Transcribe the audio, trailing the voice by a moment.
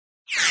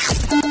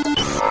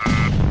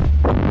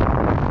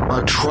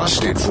a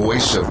trusted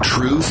voice of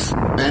truth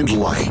and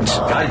light.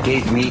 God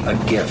gave me a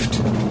gift.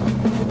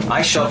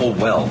 I shovel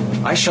well.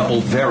 I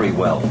shovel very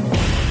well.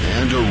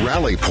 And a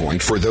rally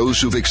point for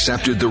those who've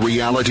accepted the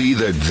reality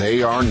that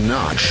they are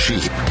not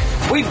sheep.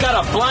 We've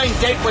got a blind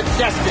date with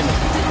destiny.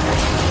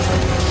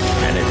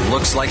 And it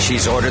looks like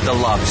she's ordered the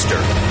lobster.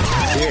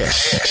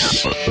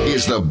 This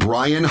is the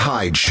Bryan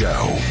Hyde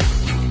Show.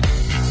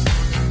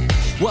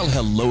 Well,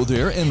 hello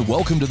there, and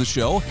welcome to the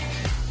show.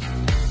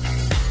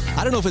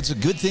 I don't know if it's a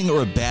good thing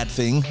or a bad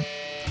thing,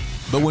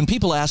 but when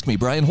people ask me,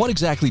 Bryan, what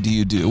exactly do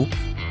you do?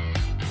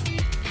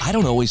 I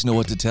don't always know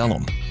what to tell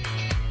them.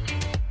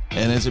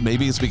 And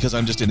maybe it's because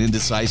I'm just an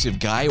indecisive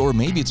guy, or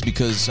maybe it's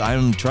because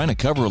I'm trying to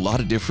cover a lot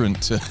of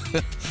different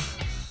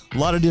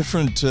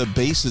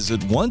bases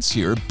at once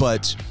here.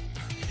 But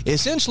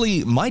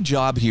essentially, my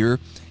job here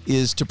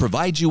is to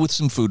provide you with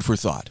some food for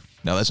thought.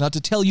 Now, that's not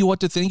to tell you what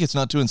to think. It's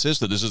not to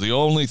insist that this is the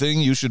only thing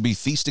you should be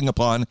feasting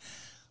upon.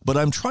 But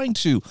I'm trying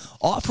to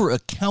offer a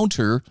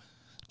counter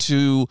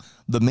to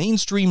the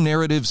mainstream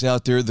narratives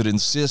out there that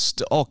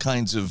insist all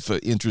kinds of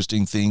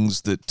interesting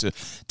things that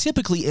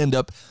typically end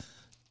up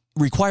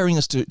requiring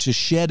us to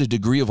shed a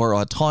degree of our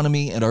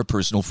autonomy and our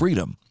personal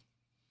freedom.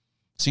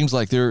 Seems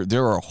like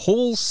there are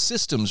whole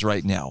systems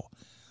right now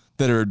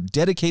that are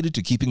dedicated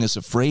to keeping us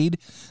afraid,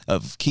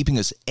 of keeping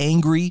us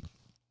angry,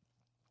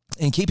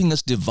 and keeping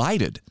us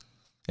divided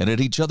and at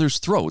each other's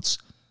throats,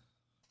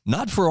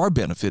 not for our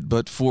benefit,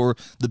 but for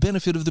the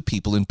benefit of the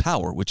people in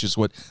power, which is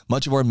what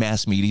much of our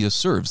mass media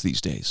serves these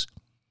days.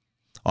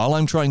 All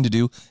I'm trying to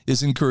do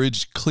is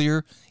encourage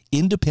clear,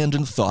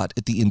 independent thought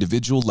at the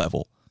individual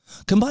level,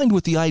 combined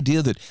with the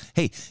idea that,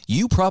 hey,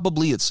 you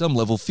probably at some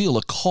level feel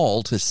a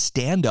call to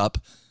stand up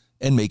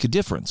and make a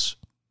difference.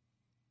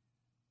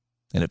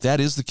 And if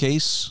that is the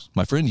case,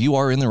 my friend, you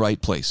are in the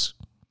right place.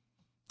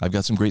 I've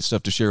got some great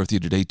stuff to share with you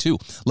today, too.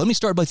 Let me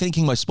start by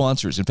thanking my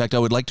sponsors. In fact, I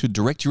would like to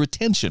direct your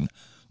attention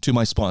to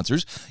my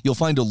sponsors. You'll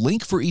find a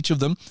link for each of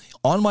them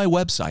on my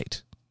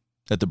website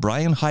at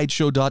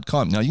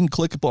thebryanhydeshow.com. Now, you can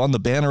click on the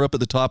banner up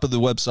at the top of the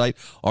website,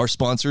 our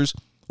sponsors,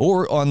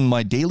 or on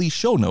my daily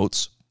show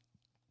notes.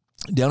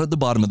 Down at the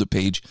bottom of the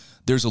page,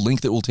 there's a link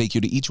that will take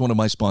you to each one of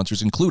my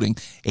sponsors, including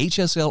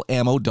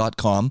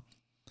hslammo.com,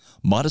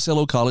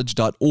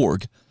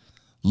 monticellocollege.org,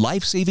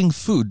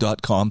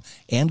 lifesavingfood.com,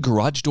 and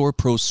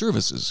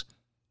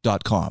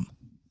garagedoorproservices.com.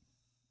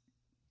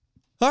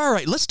 All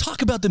right, let's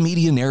talk about the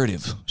media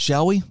narrative,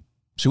 shall we?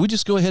 Should we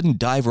just go ahead and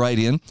dive right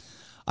in?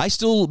 I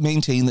still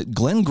maintain that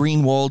Glenn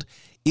Greenwald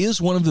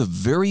is one of the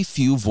very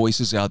few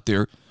voices out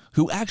there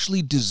who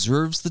actually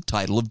deserves the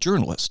title of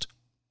journalist.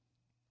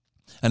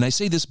 And I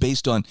say this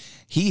based on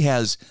he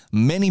has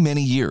many,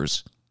 many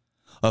years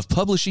of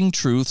publishing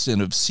truths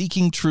and of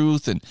seeking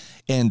truth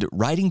and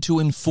writing to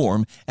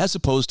inform, as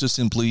opposed to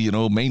simply,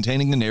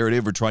 maintaining a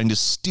narrative or trying to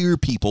steer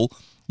people,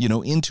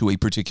 into a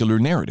particular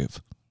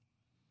narrative.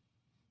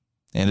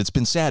 And it's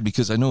been sad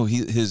because I know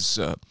his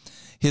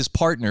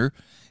partner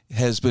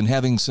has been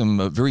having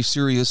some very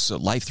serious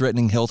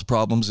life-threatening health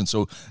problems. And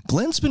so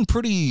Glenn's been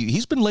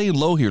he's been laying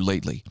low here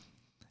lately.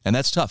 And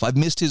that's tough. I've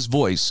missed his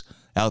voice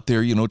out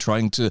there,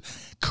 trying to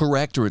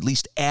correct or at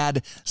least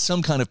add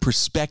some kind of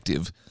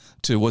perspective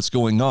to what's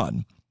going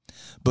on.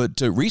 But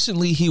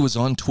recently he was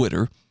on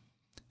Twitter,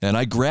 and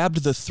I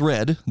grabbed the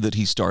thread that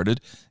he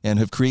started and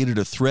have created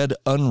a thread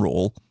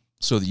unroll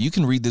so that you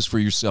can read this for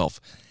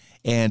yourself.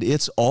 And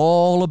it's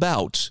all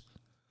about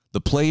the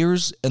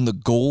players and the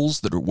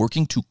goals that are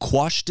working to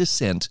quash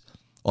dissent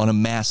on a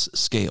mass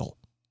scale.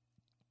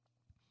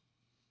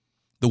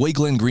 The way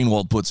Glenn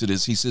Greenwald puts it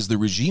is, he says, the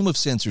regime of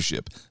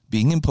censorship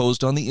being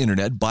imposed on the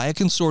internet by a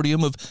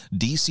consortium of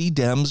DC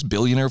Dems,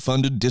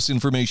 billionaire-funded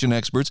disinformation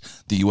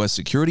experts, the U.S.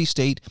 security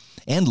state,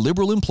 and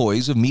liberal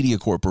employees of media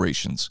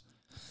corporations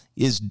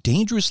is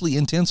dangerously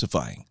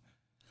intensifying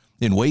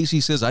in ways,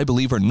 he says, I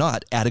believe are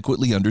not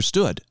adequately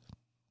understood.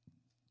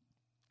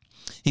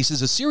 He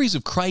says a series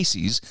of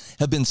crises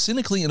have been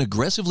cynically and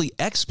aggressively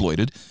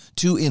exploited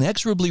to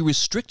inexorably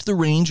restrict the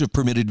range of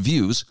permitted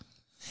views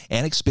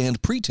and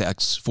expand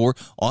pretexts for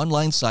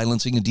online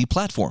silencing and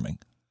deplatforming.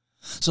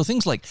 So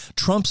things like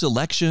Trump's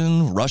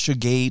election,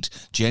 Russiagate,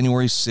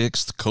 January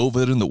 6th,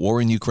 COVID, and the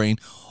war in Ukraine,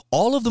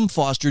 all of them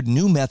fostered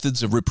new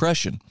methods of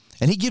repression.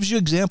 And he gives you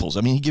examples.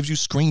 He gives you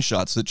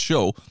screenshots that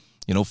show,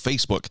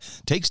 Facebook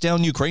takes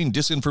down Ukraine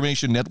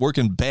disinformation network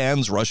and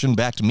bans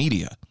Russian-backed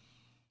media.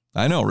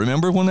 I know.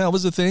 Remember when that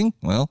was a thing?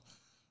 Well,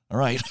 all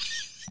right.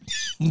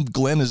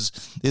 Glenn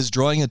is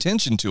drawing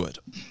attention to it.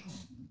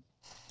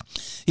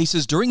 He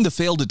says, during the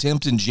failed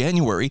attempt in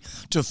January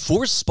to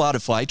force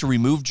Spotify to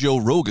remove Joe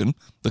Rogan,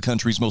 the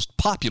country's most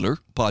popular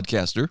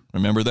podcaster,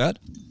 remember that?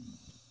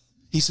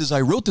 He says,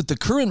 I wrote that the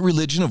current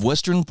religion of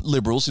Western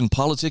liberals in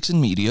politics and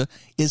media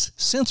is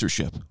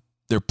censorship,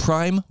 their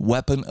prime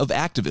weapon of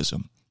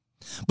activism.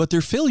 But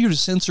their failure to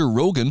censor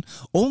Rogan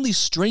only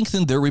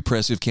strengthened their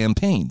repressive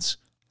campaigns.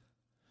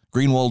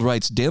 Greenwald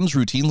writes, Dems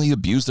routinely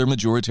abuse their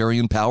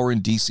majoritarian power in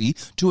D.C.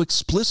 to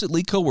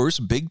explicitly coerce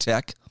big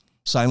tech,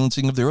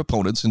 silencing of their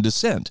opponents and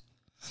dissent.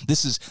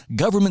 This is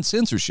government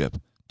censorship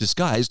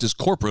disguised as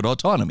corporate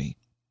autonomy.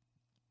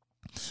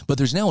 But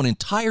there's now an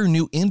entire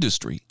new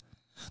industry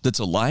that's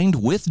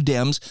aligned with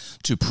Dems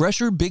to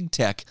pressure big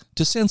tech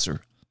to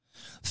censor.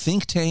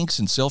 Think tanks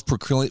and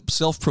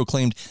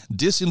self-proclaimed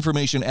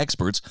disinformation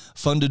experts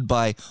funded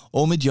by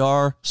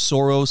Omidyar,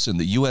 Soros, and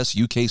the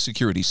US-UK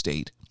security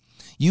state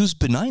use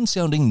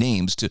benign-sounding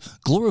names to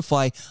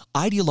glorify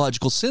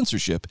ideological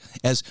censorship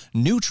as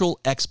neutral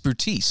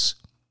expertise.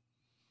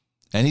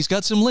 And he's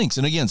got some links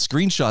and, again,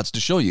 screenshots to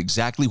show you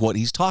exactly what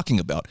he's talking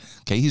about.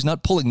 Okay, he's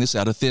not pulling this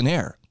out of thin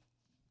air.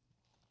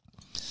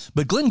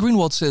 But Glenn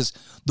Greenwald says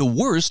the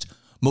worst,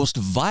 most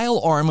vile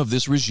arm of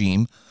this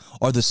regime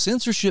are the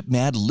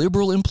censorship-mad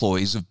liberal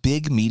employees of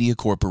big media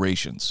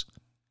corporations.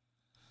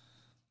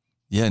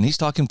 Yeah, and he's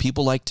talking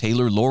people like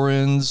Taylor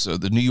Lorenz,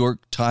 the New York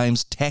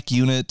Times tech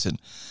unit,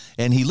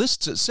 and he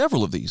lists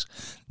several of these,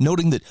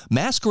 noting that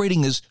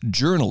masquerading as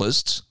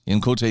journalists,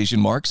 in quotation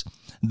marks,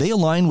 they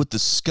align with the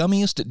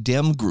scummiest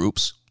Dem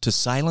groups to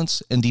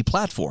silence and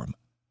deplatform.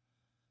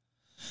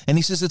 And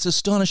he says it's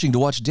astonishing to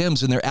watch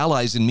Dems and their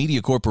allies in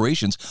media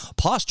corporations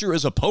posture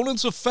as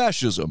opponents of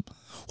fascism,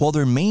 while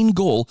their main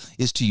goal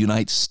is to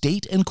unite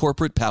state and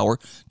corporate power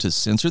to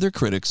censor their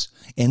critics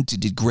and to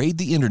degrade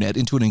the internet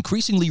into an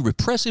increasingly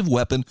repressive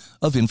weapon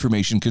of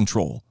information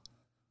control.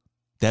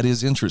 That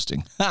is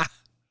interesting. Ha!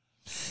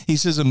 He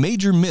says a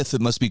major myth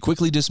that must be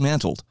quickly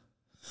dismantled.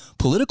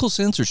 Political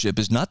censorship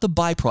is not the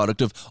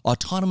byproduct of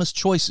autonomous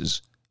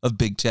choices of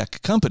big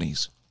tech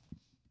companies.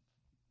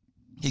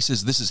 He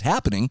says this is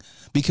happening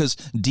because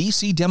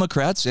D.C.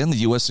 Democrats and the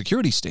U.S.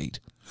 security state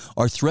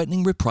are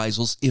threatening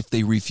reprisals if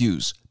they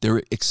refuse.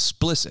 They're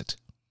explicit.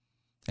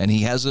 And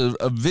he has a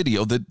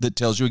video that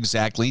tells you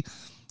exactly,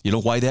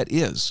 why that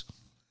is.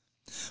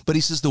 But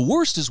he says the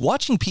worst is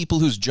watching people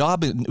whose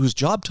job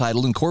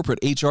title in corporate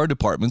HR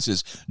departments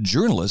is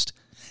journalist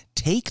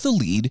take the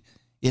lead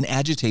in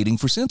agitating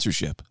for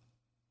censorship.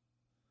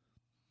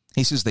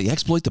 He says they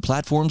exploit the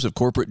platforms of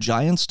corporate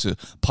giants to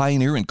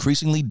pioneer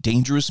increasingly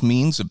dangerous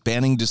means of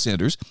banning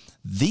dissenters.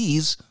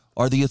 These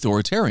are the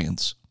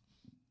authoritarians.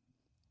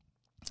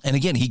 And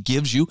again, he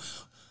gives you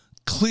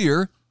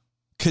clear,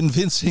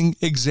 convincing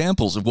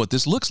examples of what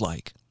this looks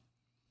like.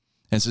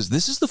 And says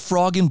this is the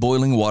frog in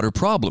boiling water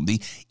problem.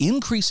 The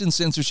increase in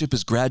censorship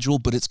is gradual,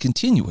 but it's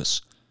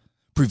continuous,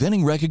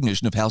 preventing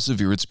recognition of how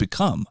severe it's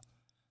become.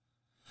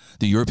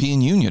 The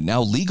European Union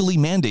now legally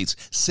mandates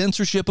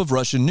censorship of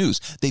Russian news.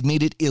 They've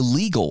made it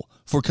illegal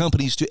for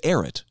companies to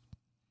air it.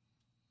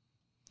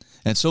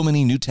 And so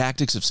many new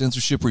tactics of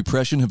censorship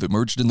repression have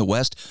emerged in the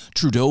West.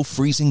 Trudeau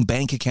freezing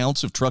bank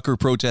accounts of trucker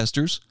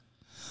protesters.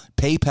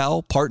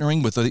 PayPal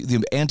partnering with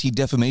the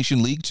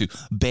Anti-Defamation League to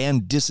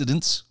ban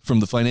dissidents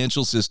from the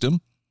financial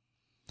system.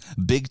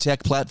 Big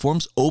tech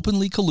platforms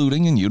openly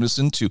colluding in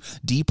unison to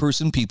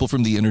deperson people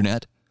from the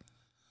internet.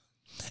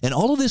 And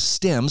all of this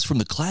stems from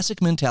the classic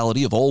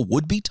mentality of all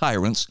would-be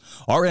tyrants.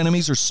 Our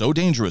enemies are so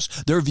dangerous,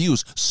 their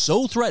views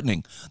so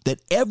threatening, that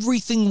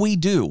everything we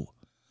do,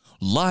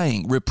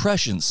 lying,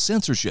 repression,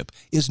 censorship,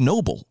 is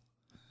noble.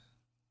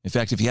 In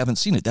fact, if you haven't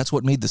seen it, that's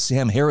what made the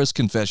Sam Harris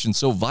confession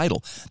so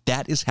vital.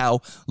 That is how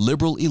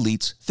liberal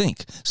elites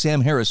think.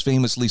 Sam Harris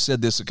famously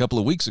said this a couple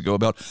of weeks ago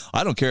about,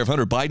 I don't care if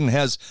Hunter Biden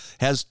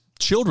has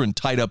children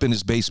tied up in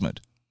his basement.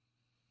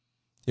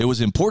 It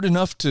was important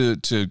enough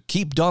to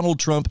keep Donald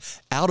Trump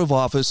out of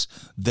office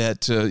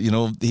that,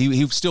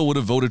 he still would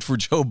have voted for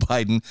Joe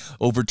Biden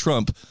over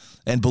Trump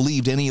and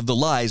believed any of the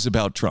lies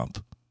about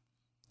Trump.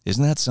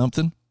 Isn't that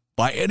something?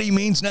 By any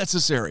means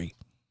necessary.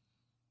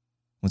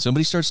 When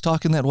somebody starts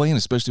talking that way, and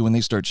especially when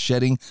they start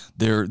shedding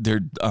their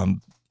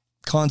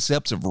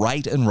concepts of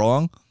right and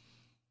wrong,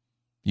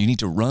 you need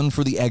to run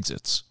for the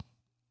exits.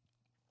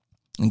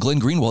 And Glenn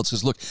Greenwald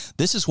says, look,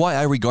 this is why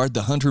I regard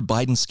the Hunter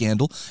Biden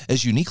scandal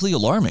as uniquely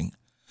alarming.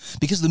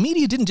 Because the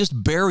media didn't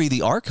just bury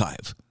the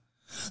archive.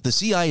 The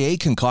CIA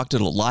concocted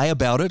a lie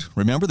about it.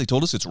 Remember, they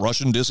told us it's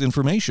Russian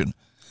disinformation.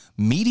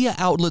 Media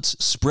outlets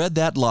spread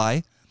that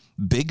lie.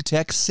 Big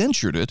tech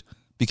censored it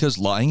because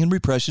lying and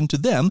repression to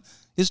them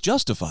is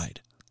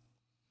justified.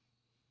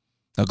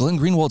 Now, Glenn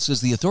Greenwald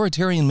says the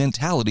authoritarian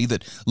mentality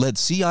that led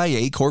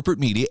CIA, corporate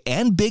media,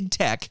 and big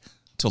tech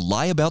to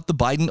lie about the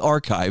Biden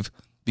archive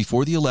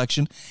before the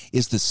election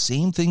is the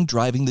same thing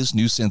driving this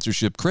new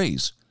censorship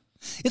craze.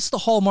 It's the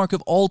hallmark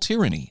of all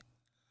tyranny.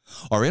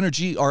 Our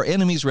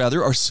enemies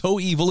are so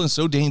evil and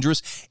so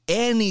dangerous,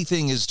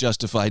 anything is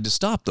justified to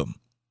stop them.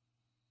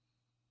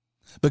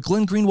 But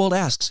Glenn Greenwald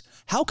asks,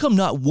 how come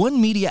not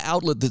one media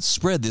outlet that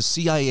spread this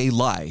CIA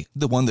lie,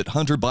 the one that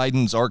Hunter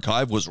Biden's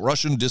archive was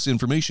Russian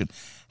disinformation,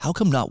 how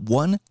come not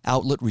one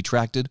outlet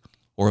retracted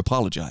or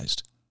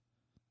apologized?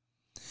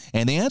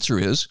 And the answer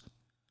is,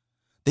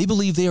 they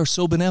believe they are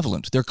so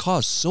benevolent, their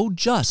cause so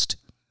just,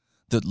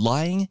 that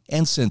lying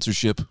and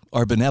censorship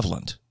are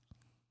benevolent.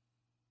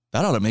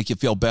 That ought to make you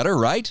feel better,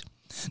 right?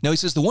 Now, he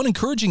says the one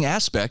encouraging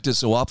aspect, as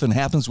so often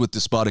happens with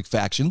despotic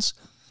factions,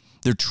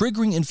 they're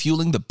triggering and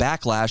fueling the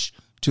backlash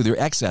to their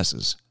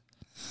excesses.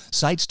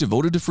 Sites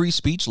devoted to free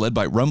speech, led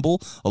by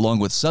Rumble, along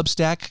with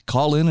Substack,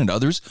 Callin, and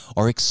others,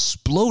 are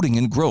exploding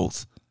in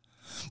growth.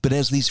 But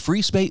as these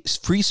free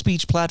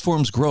speech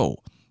platforms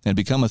grow and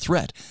become a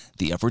threat,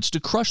 the efforts to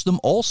crush them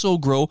also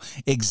grow,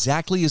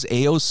 exactly as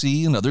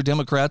AOC and other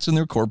Democrats and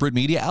their corporate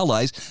media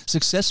allies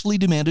successfully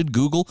demanded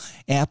Google,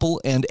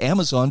 Apple, and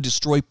Amazon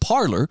destroy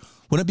Parler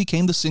when it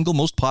became the single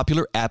most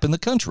popular app in the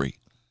country.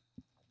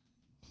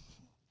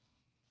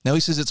 Now, he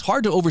says it's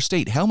hard to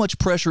overstate how much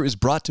pressure is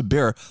brought to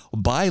bear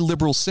by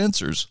liberal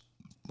censors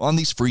on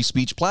these free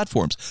speech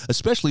platforms,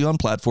 especially on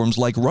platforms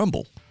like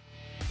Rumble.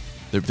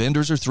 Their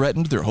vendors are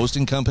threatened, their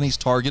hosting companies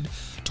targeted,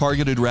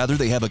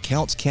 they have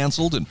accounts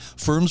canceled and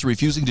firms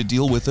refusing to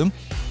deal with them.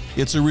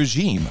 It's a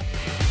regime.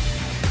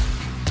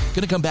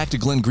 Going to come back to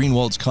Glenn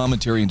Greenwald's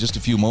commentary in just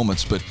a few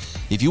moments, but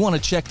if you want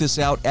to check this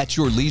out at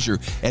your leisure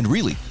and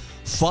really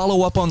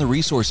follow up on the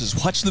resources,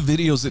 watch the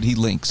videos that he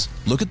links,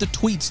 look at the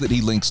tweets that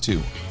he links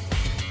to.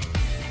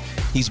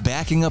 He's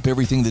backing up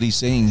everything that he's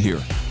saying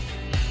here.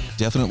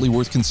 Definitely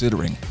worth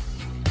considering.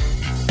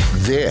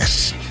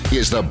 This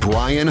is the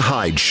Bryan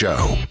Hyde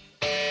Show.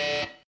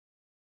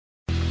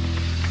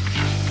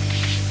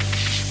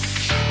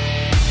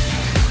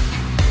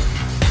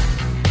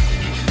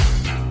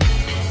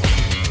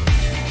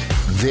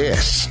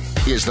 This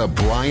is the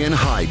Bryan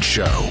Hyde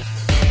Show.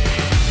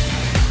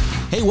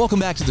 Hey, welcome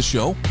back to the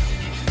show.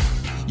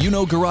 You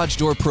know Garage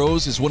Door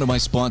Pros is one of my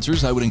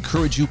sponsors. I would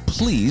encourage you,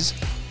 please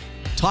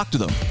talk to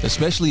them,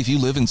 especially if you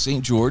live in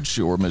St. George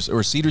or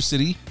Cedar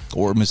City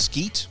or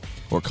Mesquite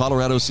or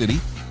Colorado City,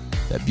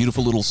 that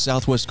beautiful little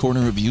southwest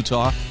corner of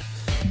Utah.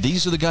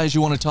 These are the guys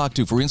you want to talk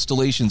to for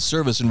installation,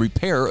 service, and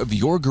repair of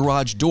your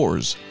garage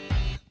doors,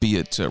 be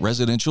it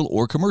residential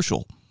or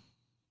commercial.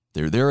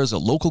 They're there as a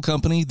local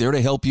company, there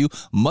to help you.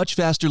 Much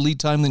faster lead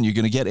time than you're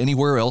going to get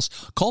anywhere else.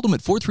 Call them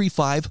at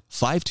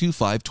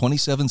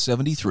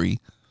 435-525-2773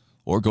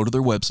 or go to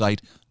their website,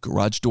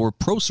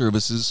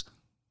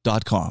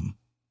 garagedoorproservices.com.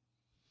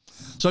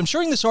 So I'm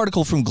sharing this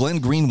article from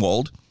Glenn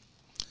Greenwald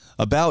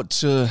about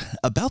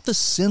the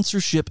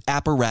censorship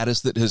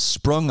apparatus that has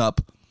sprung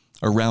up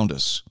around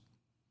us.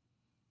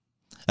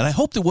 And I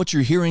hope that what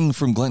you're hearing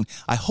from Glenn,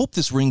 I hope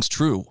this rings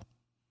true.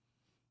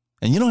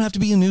 And you don't have to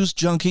be a news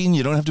junkie and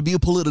you don't have to be a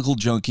political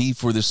junkie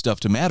for this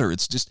stuff to matter.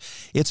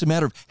 It's a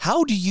matter of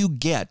how do you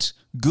get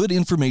good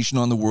information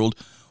on the world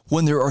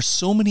when there are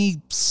so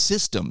many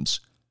systems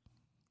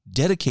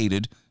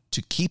dedicated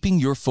to keeping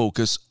your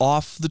focus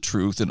off the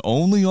truth and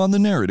only on the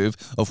narrative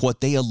of what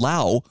they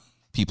allow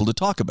people to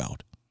talk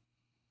about.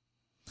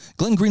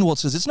 Glenn Greenwald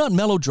says it's not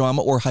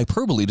melodrama or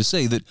hyperbole to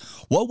say that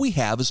what we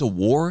have is a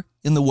war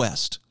in the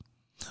West,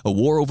 a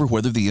war over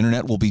whether the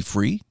internet will be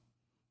free,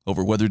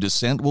 over whether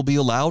dissent will be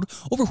allowed,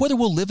 over whether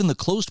we'll live in the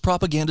closed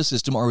propaganda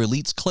system our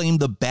elites claim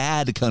the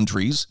bad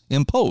countries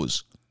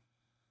impose.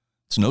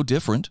 It's no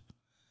different.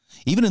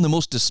 Even in the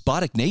most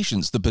despotic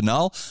nations, the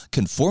banal,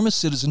 conformist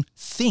citizen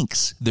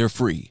thinks they're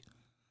free.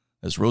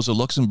 As Rosa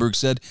Luxemburg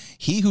said,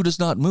 he who does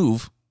not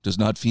move does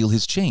not feel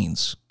his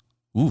chains.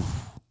 Ooh.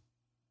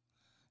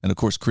 And of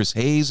course, Chris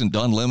Hayes and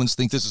Don Lemons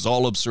think this is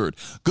all absurd.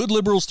 Good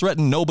liberals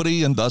threaten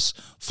nobody and thus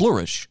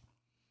flourish.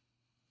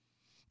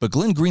 But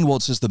Glenn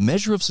Greenwald says the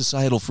measure of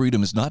societal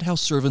freedom is not how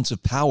servants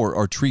of power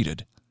are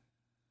treated.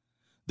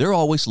 They're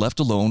always left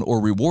alone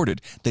or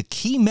rewarded. The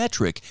key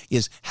metric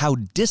is how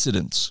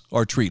dissidents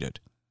are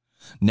treated.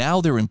 Now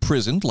they're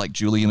imprisoned like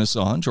Julian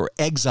Assange or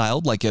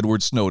exiled like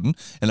Edward Snowden,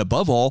 and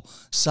above all,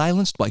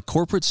 silenced by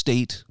corporate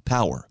state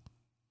power.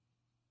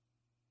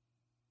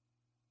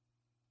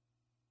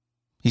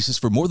 He says,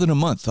 for more than a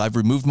month, I've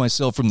removed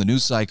myself from the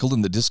news cycle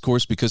and the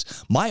discourse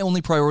because my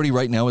only priority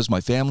right now is my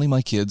family,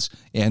 my kids,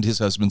 and his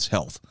husband's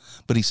health.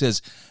 But he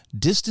says,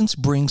 distance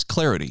brings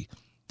clarity.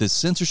 The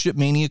censorship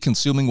mania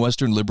consuming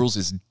Western liberals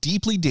is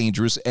deeply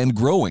dangerous and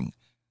growing.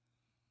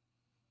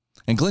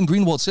 And Glenn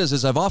Greenwald says,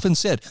 as I've often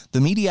said,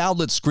 the media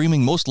outlets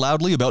screaming most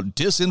loudly about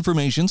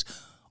disinformations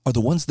are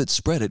the ones that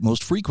spread it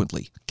most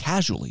frequently,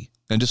 casually,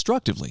 and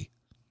destructively.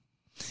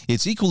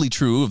 It's equally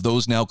true of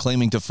those now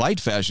claiming to fight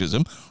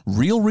fascism.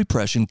 Real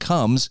repression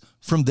comes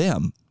from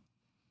them.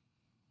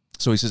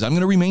 So he says, I'm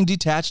going to remain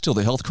detached till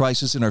the health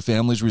crisis in our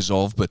family is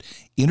resolved, but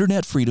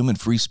internet freedom and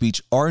free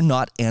speech are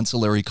not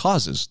ancillary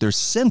causes. They're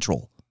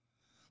central.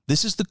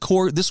 This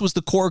was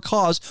the core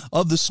cause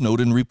of the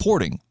Snowden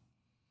reporting.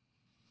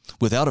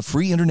 Without a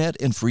free internet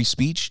and free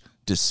speech,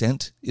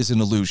 dissent is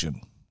an illusion.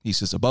 He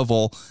says, above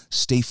all,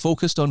 stay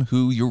focused on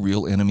who your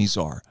real enemies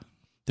are.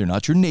 They're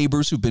not your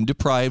neighbors who've been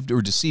deprived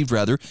or deceived,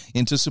 rather,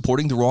 into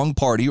supporting the wrong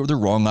party or the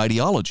wrong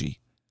ideology.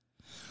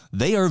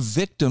 They are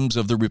victims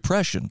of the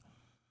repression,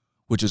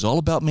 which is all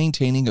about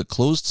maintaining a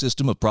closed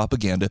system of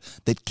propaganda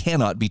that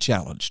cannot be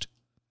challenged.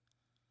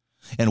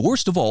 And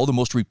worst of all, the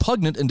most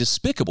repugnant and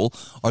despicable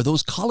are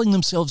those calling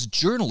themselves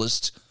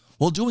journalists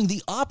while doing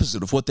the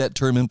opposite of what that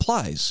term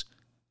implies.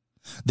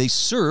 They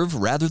serve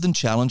rather than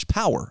challenge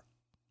power.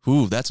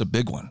 Ooh, that's a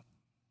big one.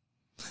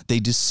 They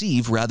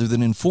deceive rather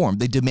than inform.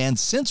 They demand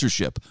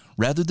censorship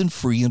rather than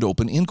free and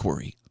open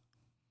inquiry.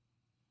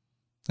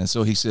 And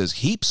so he says,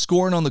 heap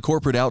scorn on the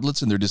corporate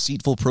outlets and their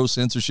deceitful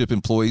pro-censorship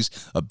employees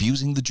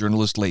abusing the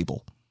journalist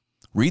label.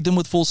 Read them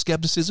with full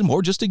skepticism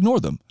or just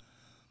ignore them.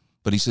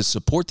 But he says,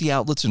 support the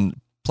outlets and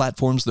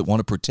platforms that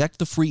want to protect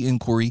the free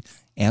inquiry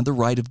and the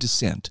right of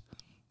dissent,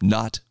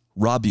 not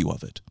rob you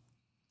of it.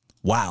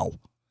 Wow.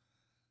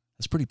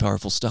 That's pretty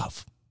powerful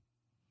stuff.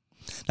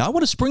 Now, I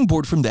want to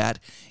springboard from that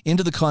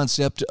into the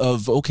concept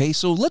of, okay,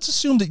 so let's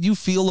assume that you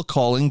feel a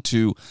calling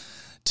to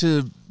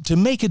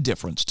make a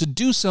difference, to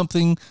do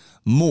something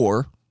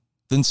more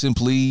than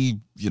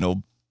simply,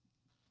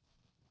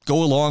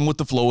 go along with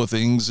the flow of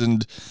things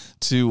and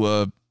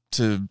to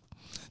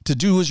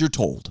do as you're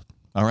told.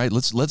 All right,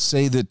 let's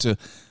say that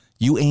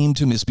you aim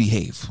to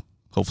misbehave.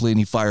 Hopefully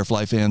any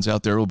Firefly fans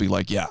out there will be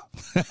like, yeah,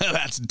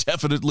 that's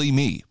definitely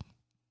me.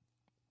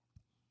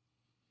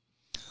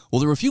 Well,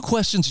 there are a few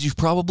questions that you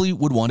probably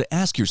would want to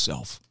ask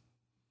yourself.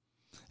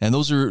 And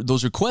those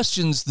are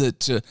questions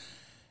that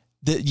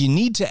you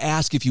need to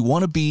ask if you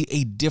want to be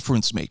a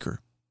difference maker.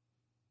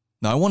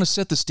 Now, I want to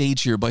set the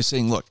stage here by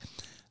saying, look,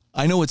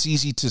 I know it's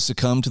easy to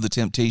succumb to the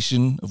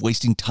temptation of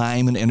wasting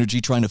time and energy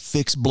trying to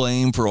fix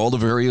blame for all the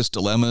various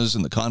dilemmas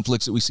and the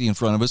conflicts that we see in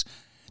front of us.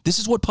 This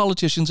is what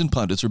politicians and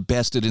pundits are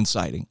best at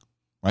inciting,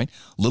 right?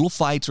 Little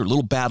fights or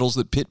little battles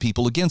that pit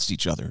people against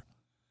each other.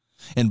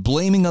 And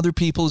blaming other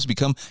people has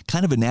become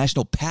kind of a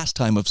national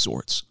pastime of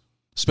sorts,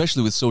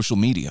 especially with social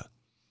media.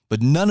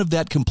 But none of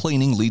that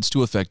complaining leads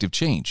to effective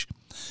change.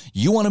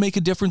 You want to make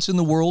a difference in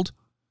the world?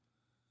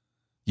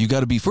 You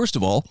got to be, first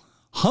of all,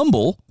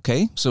 humble,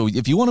 okay? So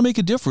if you want to make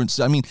a difference,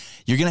 you're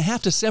going to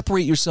have to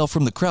separate yourself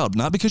from the crowd,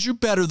 not because you're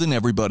better than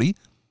everybody,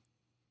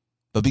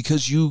 but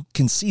because you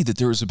can see that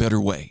there is a better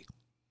way.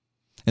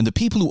 And the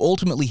people who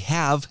ultimately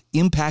have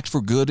impact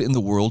for good in the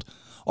world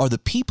are the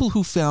people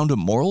who found a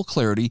moral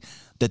clarity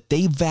that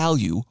they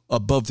value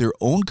above their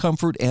own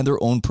comfort and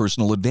their own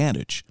personal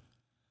advantage.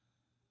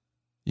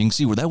 You can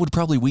see where that would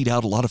probably weed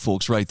out a lot of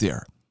folks right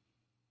there.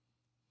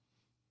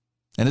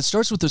 And it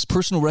starts with this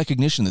personal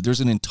recognition that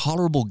there's an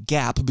intolerable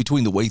gap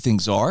between the way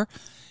things are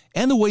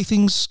and the way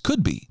things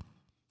could be.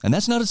 And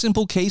that's not a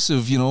simple case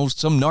of,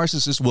 some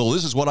narcissist, well,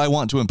 this is what I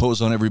want to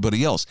impose on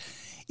everybody else.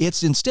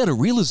 It's instead a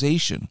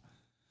realization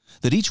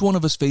that each one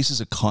of us faces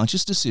a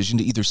conscious decision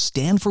to either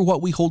stand for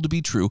what we hold to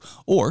be true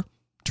or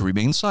to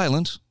remain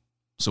silent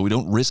so we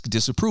don't risk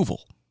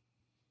disapproval.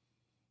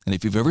 And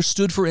if you've ever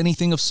stood for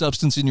anything of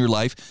substance in your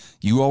life,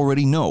 you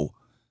already know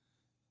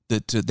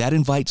that that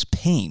invites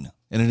pain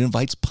and it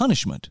invites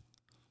punishment.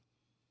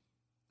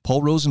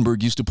 Paul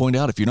Rosenberg used to point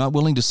out, if you're not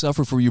willing to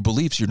suffer for your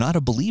beliefs, you're not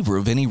a believer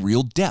of any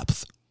real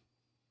depth.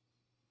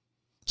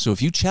 So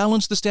if you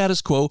challenge the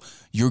status quo,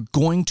 you're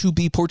going to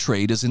be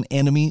portrayed as an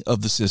enemy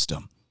of the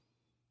system.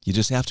 You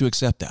just have to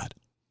accept that.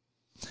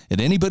 And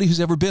anybody who's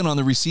ever been on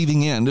the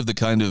receiving end of the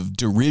kind of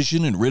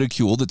derision and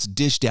ridicule that's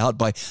dished out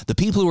by the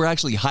people who are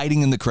actually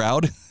hiding in the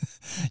crowd,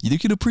 you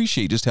can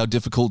appreciate just how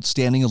difficult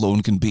standing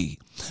alone can be.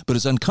 But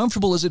as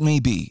uncomfortable as it may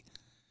be,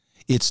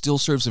 it still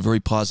serves a very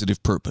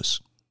positive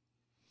purpose.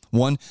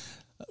 One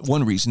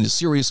reason is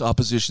serious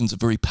opposition is a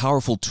very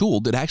powerful tool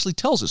that actually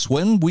tells us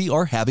when we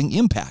are having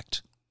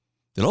impact.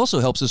 It also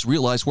helps us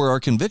realize where our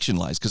conviction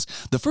lies, because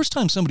the first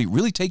time somebody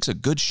really takes a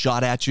good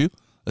shot at you,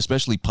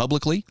 especially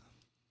publicly,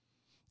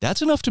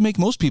 that's enough to make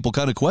most people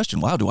kind of question,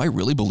 wow, do I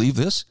really believe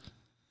this?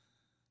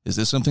 Is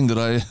this something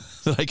that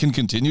I can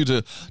continue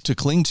to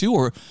cling to,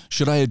 or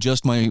should I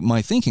adjust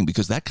my thinking,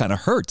 because that kind of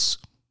hurts?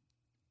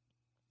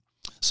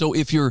 So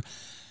if you're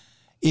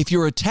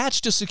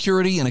attached to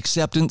security and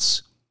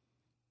acceptance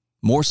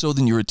more so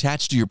than you're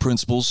attached to your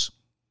principles,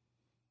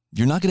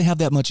 you're not going to have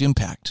that much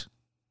impact.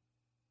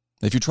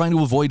 If you're trying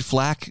to avoid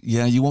flack,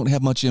 you won't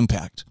have much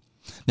impact.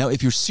 Now,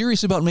 if you're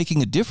serious about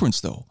making a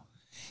difference, though,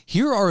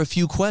 here are a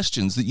few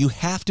questions that you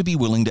have to be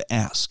willing to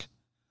ask.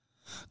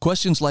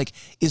 Questions like,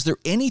 is there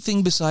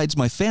anything besides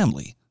my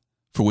family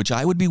for which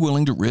I would be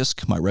willing to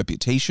risk my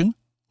reputation,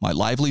 my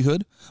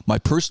livelihood, my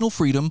personal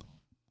freedom,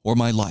 or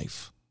my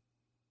life?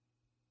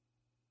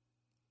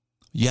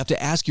 You have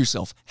to ask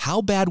yourself,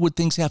 how bad would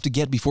things have to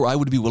get before I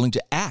would be willing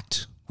to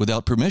act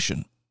without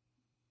permission?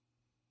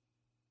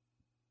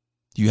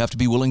 You have to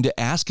be willing to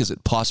ask, is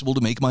it possible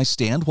to make my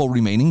stand while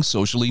remaining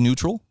socially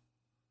neutral?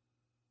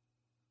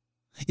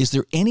 Is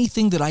there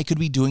anything that I could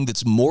be doing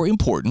that's more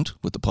important,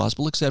 with the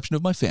possible exception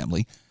of my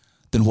family,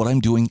 than what I'm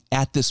doing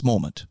at this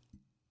moment?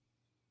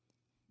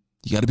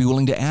 You got to be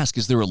willing to ask,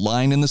 is there a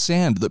line in the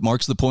sand that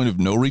marks the point of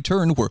no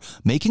return where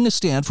making a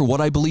stand for what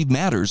I believe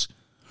matters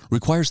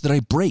requires that I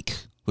break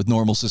with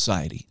normal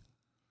society?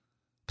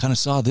 Kind of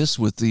saw this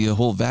with the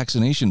whole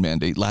vaccination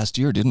mandate last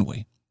year, didn't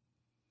we?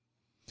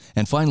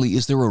 And finally,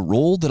 is there a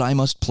role that I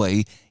must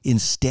play in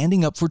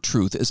standing up for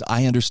truth as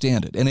I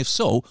understand it? And if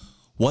so,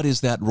 what is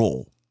that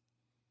role?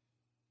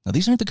 Now,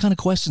 these aren't the kind of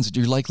questions that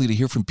you're likely to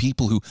hear from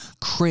people who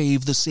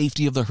crave the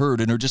safety of the herd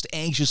and are just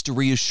anxious to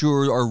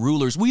reassure our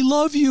rulers, we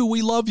love you,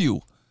 we love you.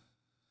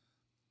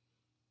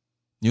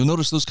 You'll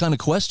notice those kind of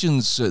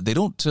questions, they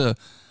don't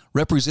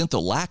represent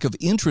the lack of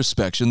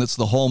introspection that's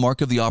the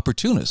hallmark of the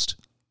opportunist.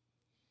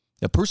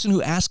 A person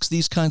who asks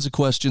these kinds of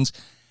questions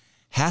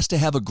has to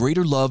have a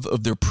greater love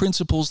of their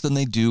principles than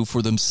they do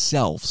for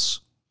themselves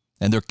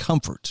and their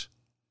comfort.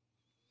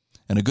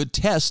 And a good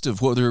test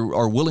of whether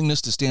our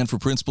willingness to stand for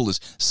principle is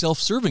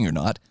self-serving or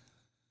not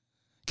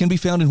can be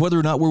found in whether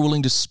or not we're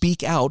willing to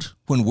speak out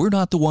when we're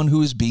not the one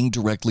who is being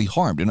directly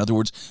harmed. In other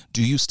words,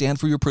 do you stand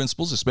for your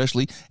principles,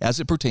 especially as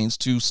it pertains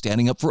to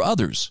standing up for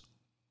others?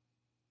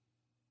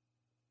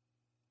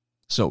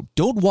 So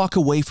don't walk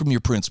away from your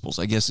principles,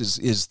 I guess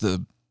is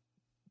the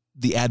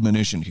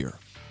admonition here.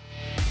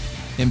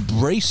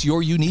 Embrace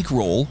your unique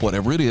role,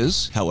 whatever it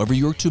is, however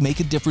you're to make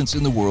a difference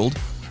in the world,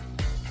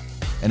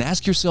 and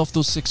ask yourself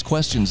those 6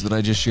 questions that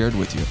I just shared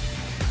with you.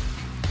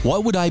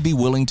 What would I be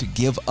willing to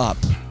give up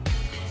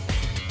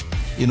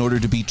in order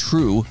to be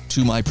true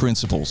to my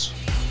principles?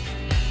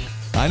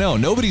 I know,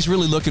 nobody's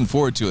really looking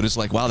forward to it. It's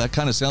like, wow, that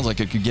kind of sounds like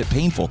it could get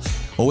painful.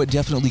 Oh, it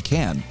definitely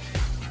can.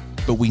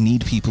 But we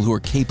need people who are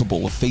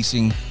capable of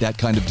facing that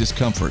kind of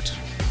discomfort.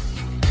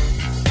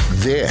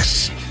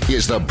 This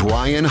is the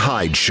Bryan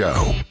Hyde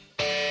Show.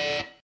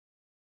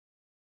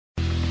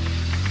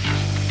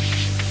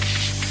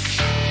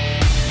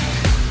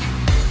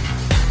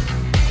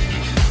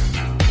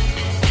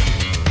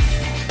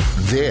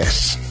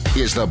 This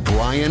is the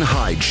Bryan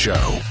Hyde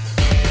Show.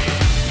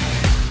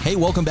 Hey,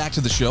 welcome back to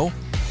the show.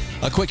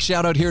 A quick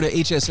shout out here to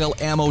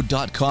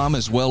hslammo.com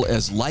as well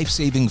as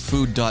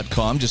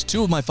lifesavingfood.com, just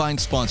 2 of my fine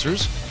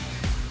sponsors.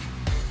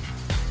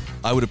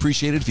 I would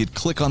appreciate it if you'd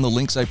click on the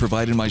links I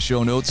provide in my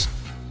show notes.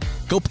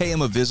 Go pay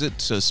them a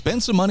visit,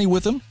 spend some money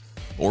with them,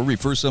 or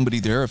refer somebody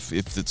there if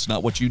it's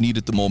not what you need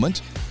at the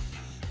moment.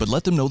 But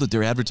let them know that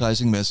their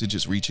advertising message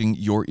is reaching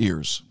your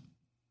ears.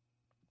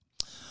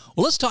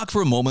 Well, let's talk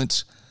for a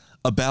moment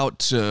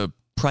about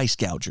price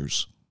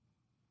gougers.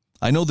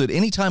 I know that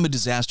anytime a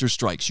disaster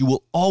strikes, you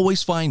will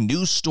always find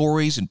news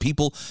stories and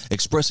people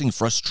expressing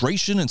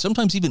frustration and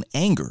sometimes even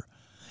anger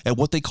at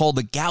what they call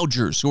the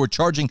gougers, who are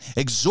charging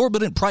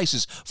exorbitant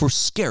prices for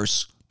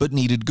scarce but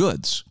needed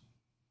goods.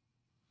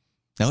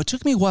 Now, it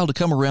took me a while to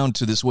come around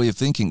to this way of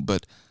thinking,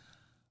 but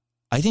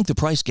I think the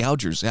price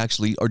gougers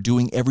actually are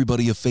doing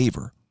everybody a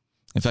favor.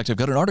 In fact, I've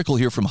got an article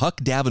here from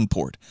Huck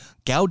Davenport.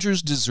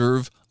 Gougers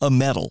deserve a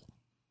medal.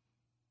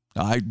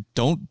 I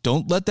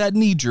don't let that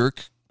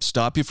knee-jerk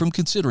stop you from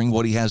considering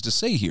what he has to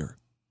say here.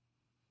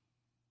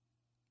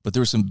 But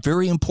there's some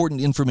very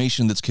important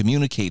information that's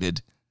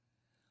communicated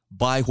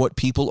by what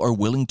people are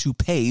willing to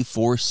pay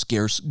for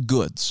scarce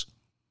goods.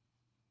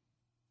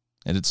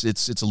 And it's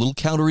a little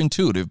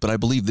counterintuitive, but I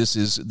believe this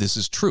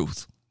is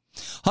truth.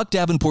 Huck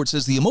Davenport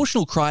says the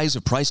emotional cries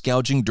of price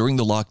gouging during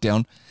the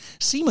lockdown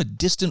seem a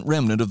distant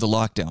remnant of the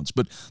lockdowns,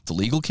 but the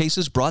legal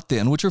cases brought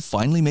then, which are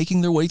finally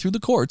making their way through the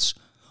courts,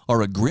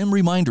 are a grim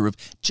reminder of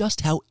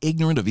just how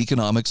ignorant of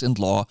economics and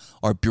law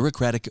our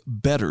bureaucratic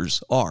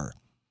betters are.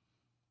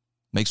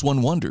 Makes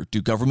one wonder,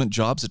 do government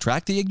jobs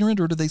attract the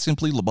ignorant, or do they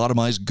simply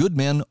lobotomize good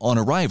men on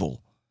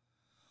arrival?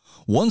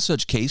 One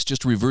such case,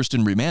 just reversed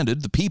and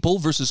remanded, the People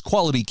versus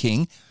Quality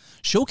King,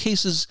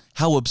 showcases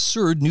how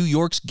absurd New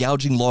York's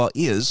gouging law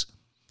is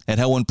and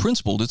how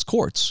unprincipled its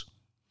courts.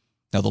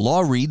 Now, the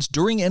law reads,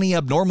 during any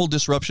abnormal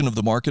disruption of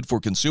the market for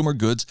consumer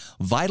goods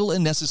vital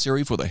and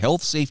necessary for the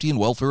health, safety, and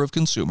welfare of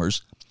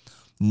consumers,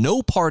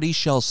 no party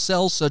shall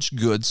sell such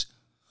goods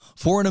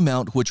for an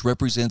amount which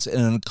represents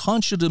an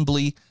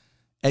unconscionably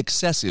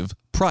excessive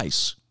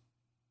price.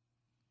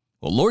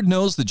 Well, Lord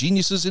knows the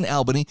geniuses in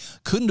Albany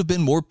couldn't have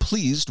been more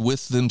pleased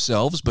with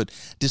themselves, but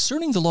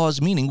discerning the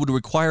law's meaning would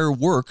require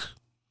work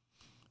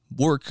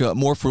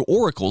more for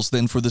oracles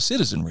than for the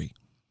citizenry.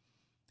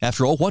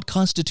 After all, what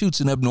constitutes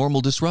an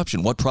abnormal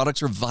disruption? What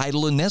products are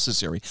vital and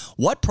necessary?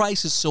 What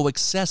price is so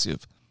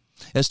excessive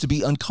as to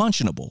be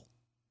unconscionable?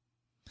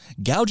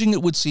 Gouging,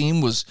 it would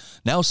seem, was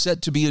now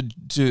to be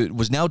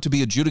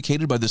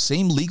adjudicated by the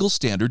same legal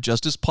standard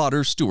Justice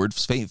Potter Stewart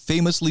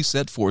famously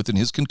set forth in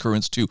his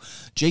concurrence to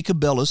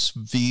Jacob Ellis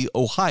v.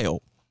 Ohio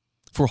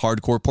for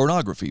hardcore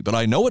pornography. But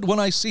I know it when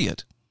I see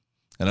it.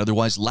 An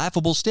otherwise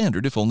laughable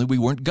standard if only we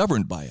weren't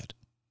governed by it.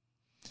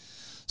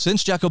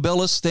 Since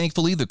Jacobellis,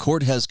 thankfully, the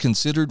court has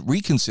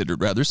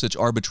reconsidered such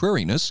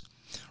arbitrariness,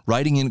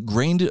 writing in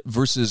Grained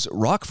versus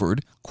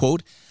Rockford,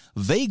 quote,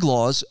 vague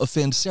laws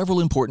offend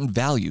several important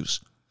values.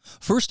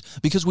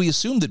 First, because we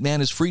assume that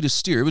man is free to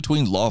steer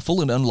between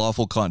lawful and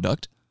unlawful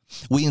conduct,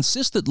 we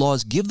insist that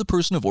laws give the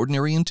person of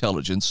ordinary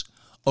intelligence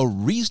a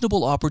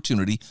reasonable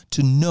opportunity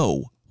to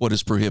know what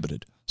is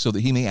prohibited, so that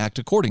he may act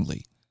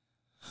accordingly.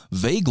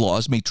 Vague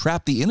laws may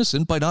trap the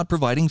innocent by not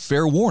providing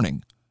fair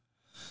warning.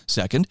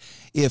 Second,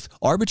 if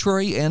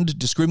arbitrary and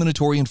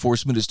discriminatory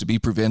enforcement is to be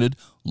prevented,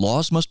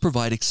 laws must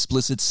provide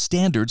explicit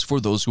standards for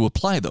those who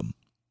apply them.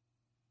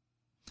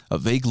 A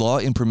vague law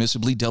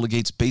impermissibly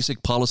delegates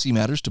basic policy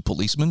matters to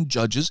policemen,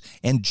 judges,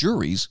 and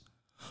juries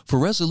for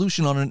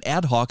resolution on an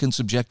ad hoc and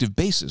subjective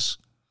basis,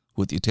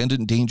 with the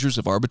attendant dangers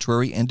of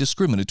arbitrary and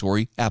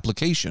discriminatory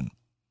application.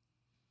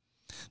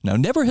 Now,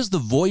 never has the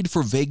void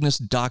for vagueness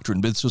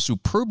doctrine been so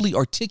superbly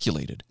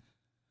articulated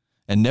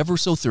and never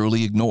so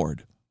thoroughly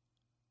ignored.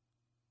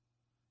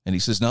 And he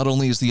says not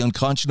only is the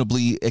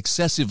unconscionably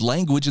excessive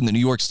language in the New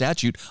York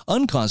statute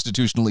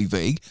unconstitutionally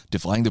vague,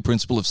 defying the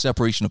principle of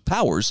separation of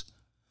powers,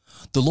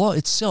 the law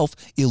itself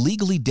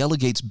illegally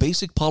delegates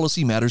basic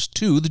policy matters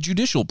to the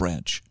judicial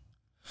branch.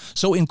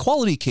 So in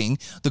Quality King,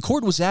 the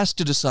court was asked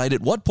to decide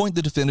at what point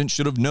the defendant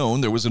should have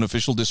known there was an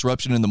official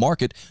disruption in the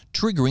market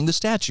triggering the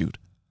statute.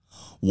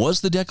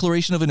 Was the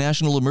declaration of a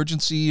national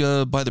emergency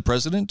by the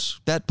president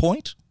that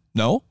point?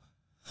 No.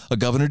 A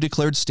governor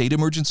declared state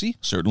emergency?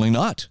 Certainly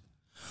not.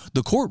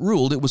 The court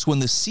ruled it was when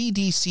the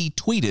CDC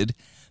tweeted,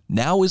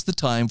 "Now is the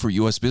time for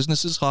U.S.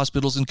 businesses,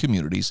 hospitals, and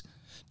communities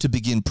to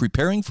begin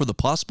preparing for the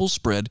possible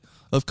spread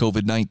of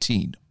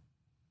COVID-19.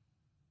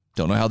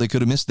 Don't know how they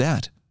could have missed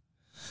that.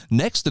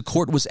 Next, the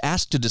court was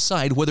asked to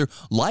decide whether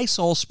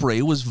Lysol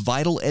spray was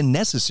vital and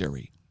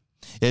necessary.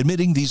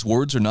 Admitting these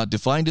words are not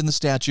defined in the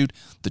statute,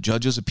 the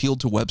judges appealed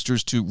to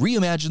Webster's to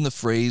reimagine the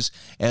phrase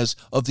as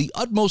of the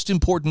utmost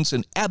importance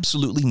and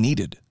absolutely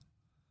needed.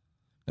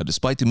 Now,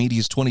 despite the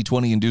media's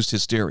 2020-induced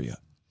hysteria,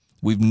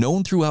 we've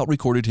known throughout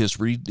recorded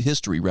history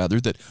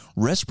that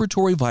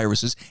respiratory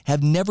viruses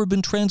have never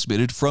been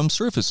transmitted from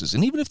surfaces,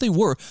 and even if they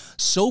were,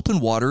 soap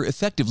and water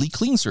effectively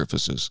clean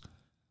surfaces.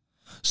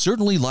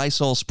 Certainly,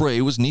 Lysol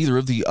spray was neither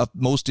of the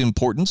utmost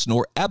importance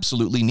nor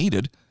absolutely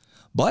needed,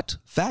 but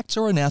facts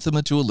are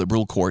anathema to a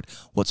liberal court.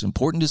 What's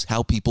important is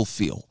how people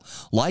feel.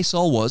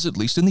 Lysol was, at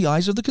least in the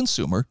eyes of the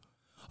consumer,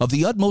 of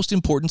the utmost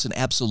importance and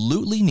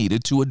absolutely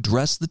needed to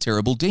address the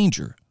terrible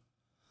danger.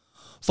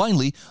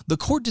 Finally, the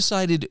court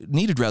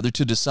needed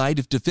to decide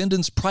if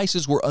defendants'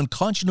 prices were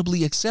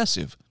unconscionably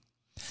excessive.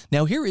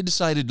 Now here it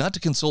decided not to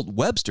consult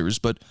Webster's,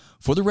 but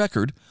for the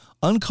record,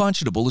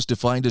 unconscionable is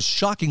defined as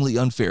shockingly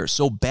unfair,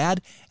 so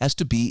bad as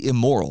to be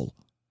immoral.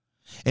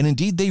 And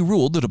indeed they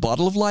ruled that a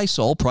bottle of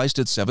Lysol priced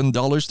at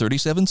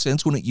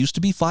 $7.37 when it used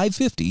to be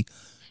 $5.50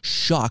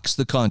 shocks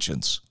the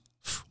conscience.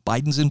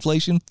 Biden's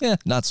inflation?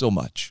 Not so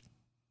much.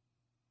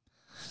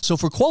 So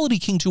for Quality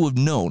King to have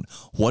known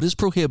what is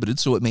prohibited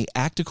so it may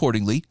act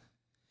accordingly,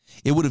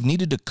 it would have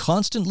needed to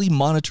constantly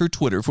monitor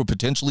Twitter for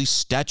potentially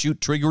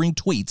statute-triggering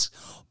tweets,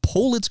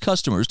 poll its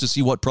customers to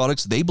see what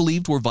products they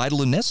believed were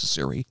vital and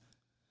necessary,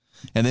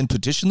 and then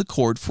petition the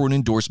court for an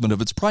endorsement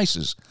of its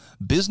prices.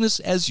 Business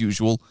as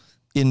usual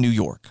in New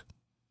York.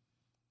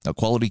 Now,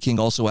 Quality King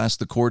also asked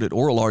the court at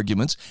oral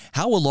arguments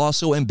how a law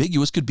so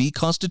ambiguous could be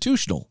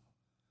constitutional.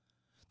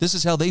 This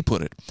is how they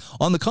put it.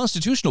 On the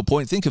constitutional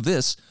point, think of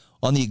this.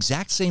 On the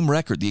exact same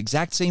record, the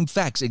exact same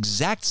facts,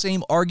 exact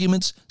same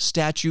arguments,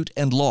 statute,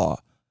 and law.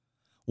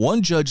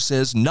 One judge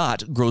says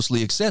not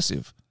grossly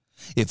excessive.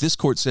 If this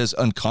court says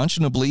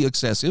unconscionably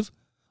excessive,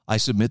 I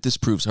submit this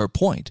proves our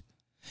point.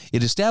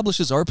 It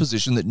establishes our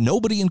position that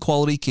nobody in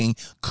Quality King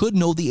could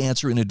know the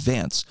answer in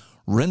advance,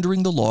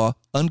 rendering the law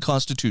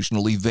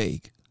unconstitutionally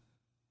vague.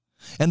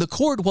 And the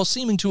court, while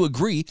seeming to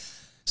agree,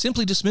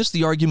 simply dismissed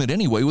the argument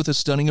anyway with a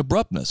stunning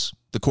abruptness.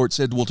 The court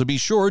said, well, to be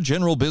sure,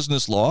 general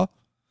business law,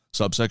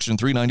 subsection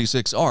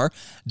 396R,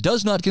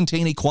 does not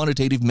contain a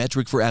quantitative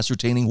metric for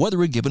ascertaining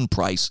whether a given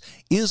price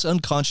is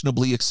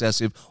unconscionably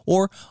excessive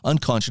or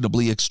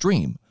unconscionably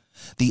extreme.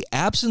 The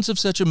absence of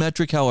such a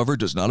metric, however,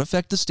 does not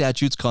affect the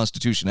statute's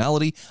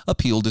constitutionality.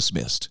 Appeal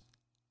dismissed.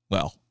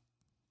 Well,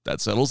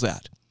 that settles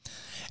that.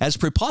 As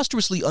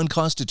preposterously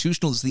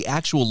unconstitutional as the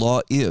actual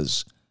law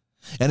is,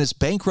 and as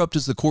bankrupt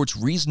as the court's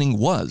reasoning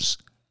was,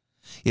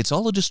 it's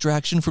all a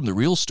distraction from the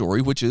real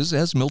story, which is,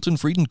 as Milton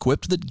Friedman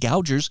quipped, that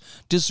gougers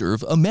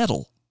deserve a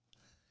medal.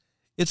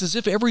 It's as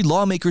if every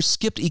lawmaker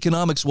skipped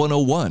Economics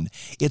 101.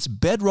 Its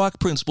bedrock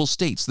principle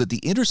states that the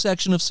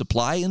intersection of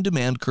supply and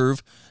demand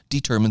curve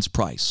determines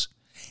price.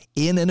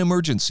 In an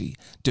emergency,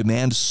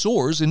 demand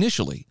soars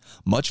initially,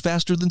 much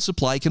faster than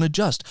supply can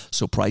adjust,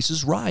 so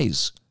prices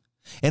rise.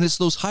 And it's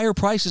those higher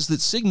prices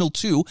that signal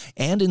to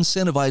and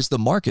incentivize the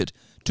market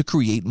to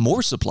create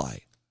more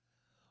supply.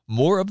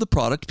 More of the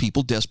product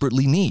people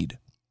desperately need.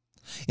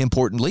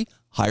 Importantly,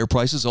 higher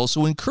prices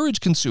also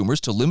encourage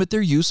consumers to limit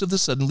their use of the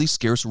suddenly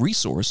scarce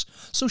resource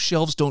so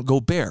shelves don't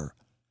go bare.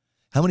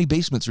 How many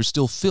basements are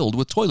still filled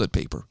with toilet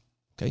paper?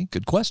 Okay,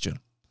 good question.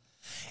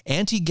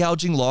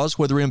 Anti-gouging laws,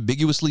 whether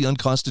ambiguously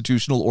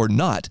unconstitutional or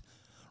not,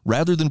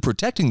 rather than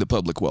protecting the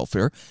public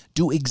welfare,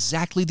 do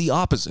exactly the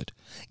opposite,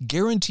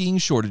 guaranteeing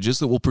shortages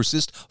that will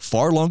persist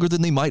far longer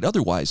than they might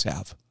otherwise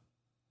have.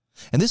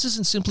 And this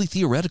isn't simply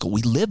theoretical,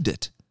 we lived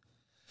it.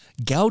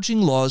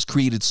 Gouging laws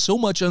created so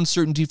much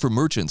uncertainty for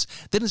merchants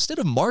that instead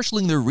of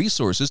marshaling their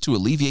resources to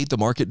alleviate the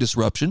market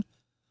disruption,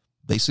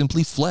 they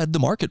simply fled the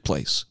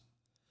marketplace.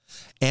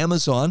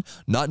 Amazon,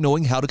 not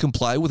knowing how to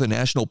comply with a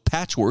national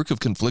patchwork of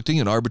conflicting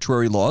and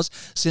arbitrary laws,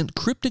 sent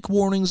cryptic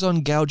warnings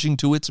on gouging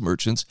to its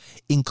merchants,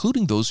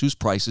 including those whose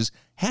prices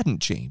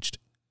hadn't changed.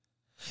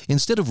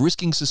 Instead of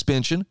risking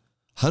suspension,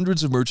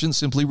 hundreds of merchants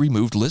simply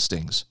removed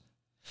listings.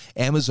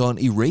 Amazon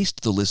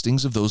erased the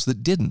listings of those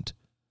that didn't.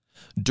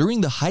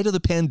 During the height of the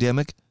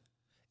pandemic,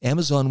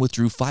 Amazon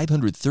withdrew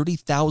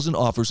 530,000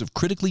 offers of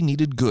critically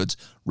needed goods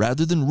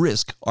rather than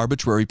risk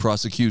arbitrary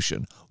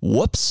prosecution.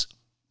 Whoops!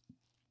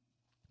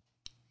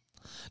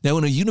 Now,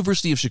 in a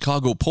University of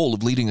Chicago poll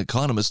of leading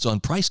economists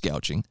on price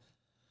gouging,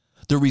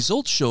 the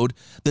results showed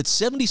that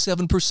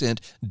 77%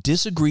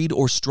 disagreed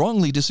or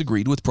strongly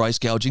disagreed with price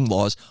gouging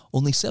laws,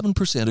 only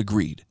 7%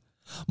 agreed.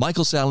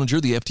 Michael Salinger,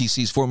 the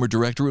FTC's former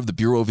director of the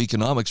Bureau of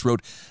Economics,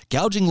 wrote,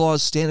 "Gouging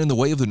laws stand in the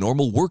way of the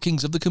normal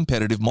workings of the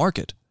competitive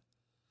market."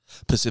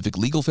 Pacific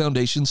Legal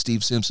Foundation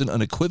Steve Simpson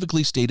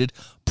unequivocally stated,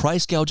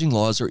 "Price gouging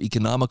laws are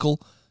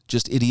economical,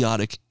 just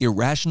idiotic,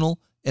 irrational,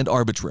 and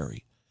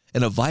arbitrary,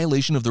 and a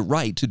violation of the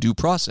right to due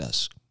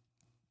process."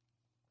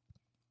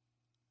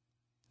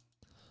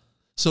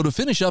 So to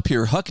finish up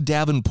here, Huck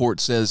Davenport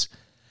says,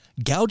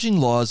 "Gouging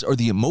laws are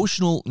the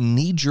emotional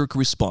knee-jerk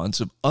response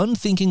of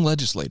unthinking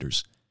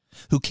legislators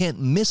who can't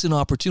miss an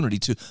opportunity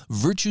to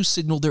virtue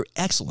signal their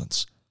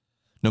excellence,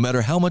 no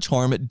matter how much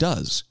harm it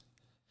does.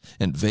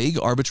 And vague,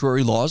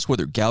 arbitrary laws,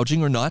 whether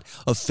gouging or not,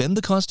 offend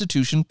the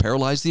Constitution,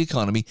 paralyze the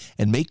economy,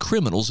 and make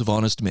criminals of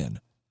honest men."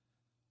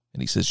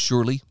 And he says,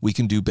 "Surely we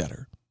can do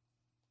better."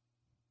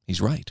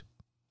 He's right.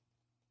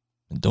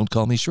 And don't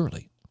call me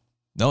Shirley.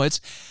 No,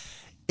 it's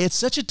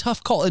such a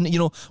tough call. And, I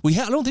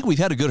don't think we've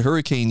had a good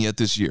hurricane yet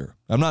this year.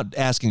 I'm not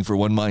asking for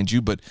one, mind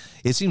you, but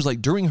it seems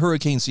like during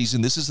hurricane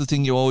season, this is the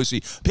thing you always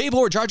see. People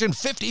are charging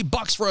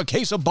 $50 for a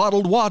case of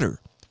bottled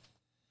water.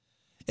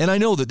 And I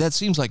know that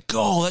seems like,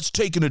 that's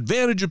taking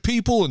advantage of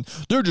people, and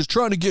they're just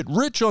trying to get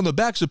rich on the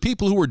backs of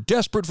people who are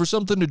desperate for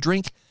something to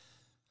drink.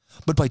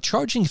 But by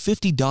charging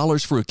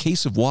 $50 for a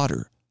case of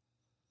water,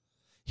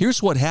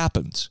 here's what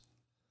happens.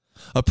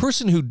 A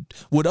person who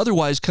would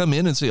otherwise come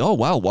in and say, "Oh,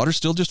 wow, water's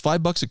still just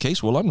 $5 a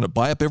case. Well, I'm going to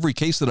buy up every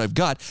case that I've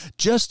got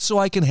just so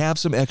I can have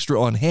some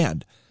extra on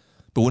hand."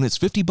 But when it's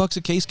 $50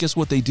 a case, guess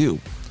what they do?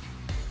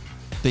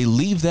 They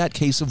leave that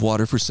case of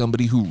water for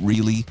somebody who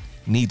really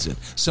needs it.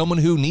 Someone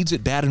who needs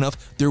it bad enough,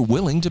 they're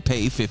willing to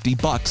pay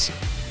 $50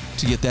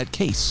 to get that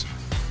case.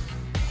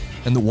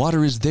 And the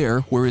water is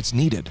there where it's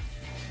needed,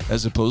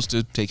 as opposed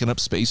to taking up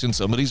space in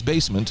somebody's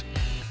basement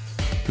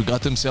who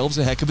got themselves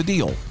a heck of a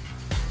deal.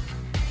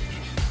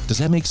 Does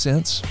that make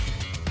sense?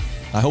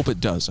 I hope it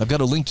does. I've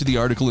got a link to the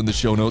article in the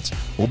show notes.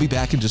 We'll be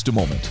back in just a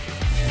moment.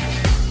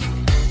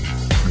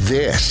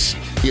 This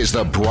is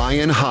the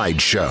Bryan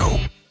Hyde Show.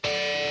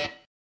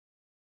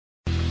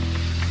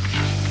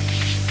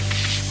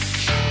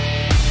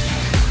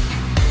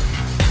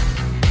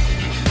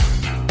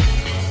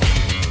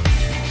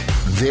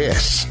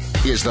 This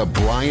is the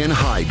Bryan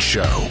Hyde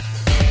Show.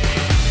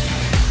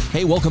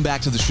 Hey, welcome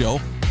back to the show.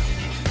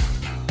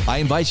 I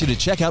invite you to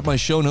check out my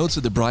show notes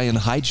at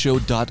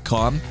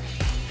thebryanhydeshow.com.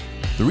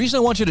 The reason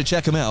I want you to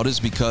check them out is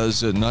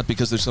because, not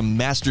because there's some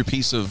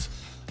masterpiece of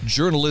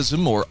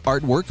journalism or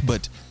artwork,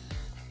 but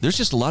there's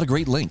just a lot of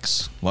great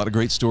links, a lot of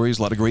great stories,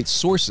 a lot of great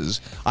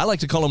sources. I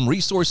like to call them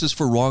resources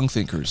for wrong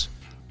thinkers.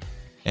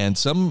 And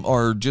some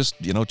are just,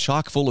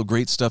 chock full of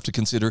great stuff to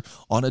consider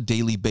on a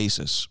daily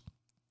basis.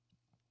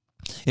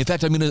 In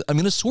fact, I'm going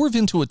to swerve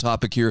into a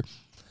topic here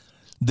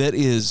that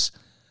is,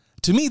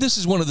 to me, this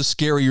is one of the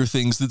scarier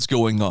things that's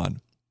going on.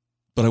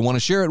 But I want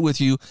to share it with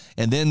you,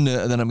 and then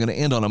I'm going to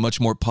end on a much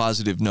more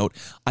positive note.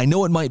 I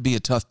know it might be a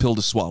tough pill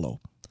to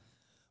swallow,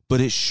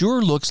 but it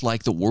sure looks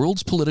like the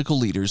world's political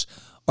leaders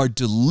are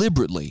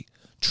deliberately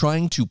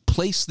trying to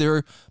place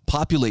their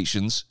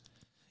populations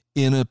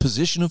in a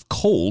position of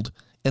cold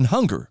and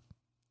hunger.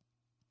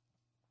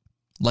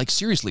 Like,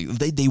 seriously,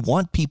 they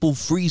want people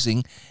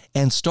freezing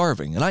and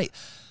starving. And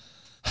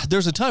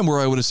there's a time where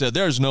I would have said,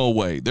 there's no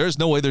way there's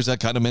that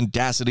kind of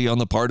mendacity on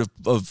the part of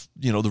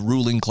the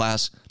ruling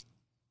class.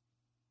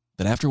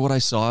 But after what I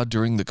saw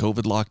during the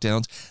COVID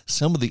lockdowns,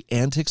 some of the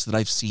antics that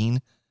I've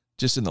seen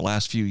just in the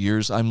last few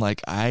years, I'm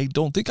like, I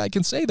don't think I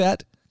can say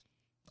that.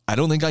 I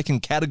don't think I can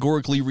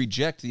categorically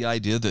reject the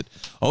idea that,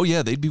 oh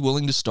yeah, they'd be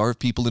willing to starve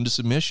people into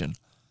submission.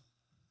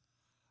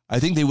 I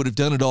think they would have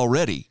done it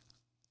already,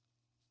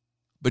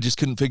 but just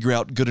couldn't figure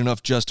out good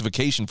enough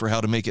justification for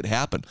how to make it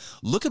happen.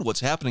 Look at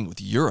what's happening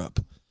with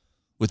Europe,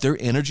 with their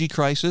energy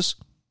crisis.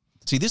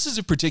 See, this is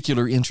of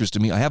particular interest to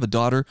me. I have a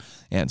daughter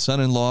and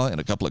son-in-law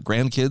and a couple of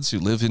grandkids who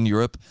live in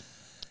Europe,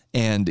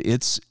 and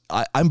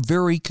I'm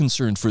very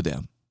concerned for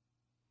them.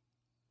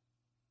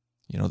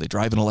 They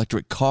drive an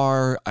electric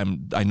car.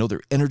 I know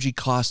their energy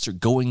costs are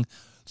going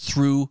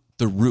through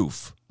the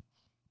roof.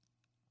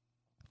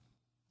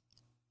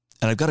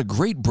 And I've got a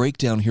great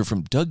breakdown here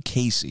from Doug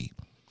Casey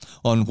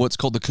on what's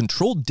called the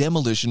controlled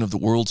demolition of the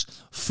world's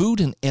food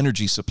and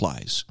energy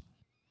supplies.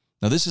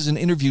 Now, this is an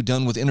interview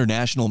done with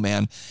International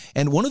Man,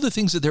 and one of the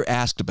things that they're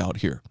asked about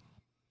here.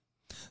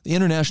 The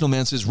International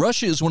Man says,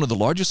 Russia is one of the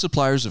largest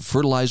suppliers of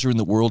fertilizer in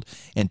the world,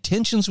 and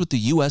tensions with the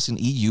U.S. and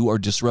EU are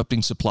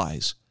disrupting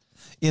supplies.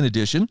 In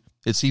addition,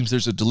 it seems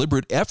there's a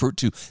deliberate effort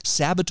to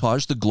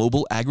sabotage the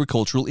global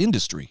agricultural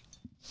industry.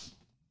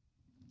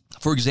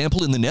 For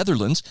example, in the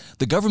Netherlands,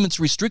 the government's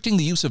restricting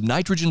the use of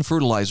nitrogen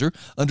fertilizer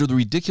under the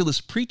ridiculous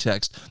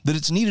pretext that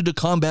it's needed to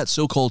combat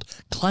so-called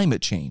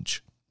climate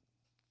change.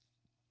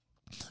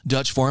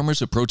 Dutch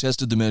farmers have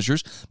protested the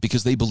measures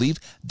because they believe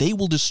they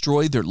will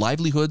destroy their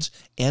livelihoods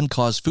and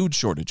cause food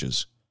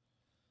shortages.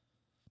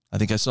 I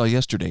think I saw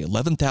yesterday,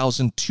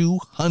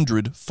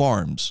 11,200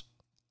 farms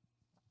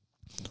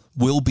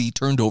will be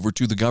turned over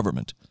to the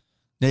government.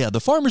 Now, yeah, the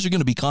farmers are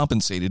going to be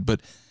compensated,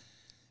 but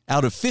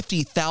out of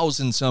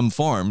 50,000 some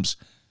farms,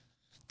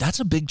 that's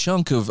a big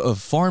chunk of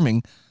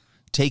farming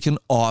taken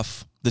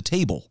off the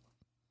table.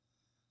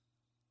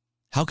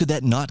 How could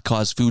that not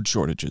cause food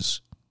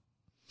shortages?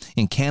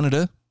 In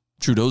Canada,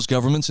 Trudeau's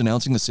government's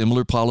announcing a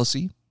similar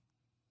policy.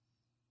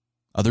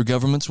 Other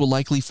governments will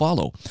likely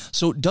follow.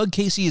 So Doug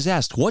Casey is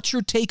asked, what's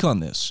your take on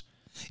this?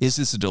 Is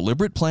this a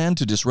deliberate plan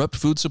to disrupt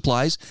food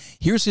supplies?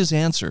 Here's his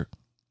answer.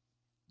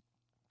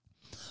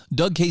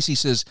 Doug Casey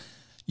says,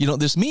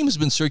 this meme has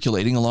been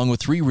circulating along with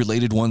 3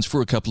 related ones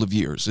for a couple of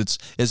years. It's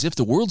as if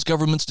the world's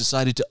governments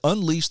decided to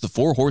unleash the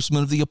 4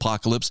 horsemen of the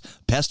apocalypse: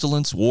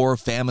 pestilence, war,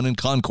 famine, and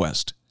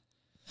conquest.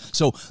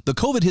 So the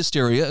COVID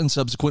hysteria and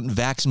subsequent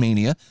vax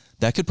mania,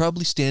 that could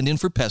probably stand in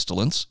for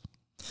pestilence.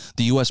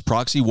 The U.S.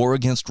 proxy war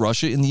against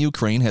Russia in the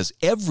Ukraine has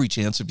every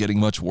chance of getting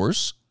much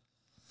worse.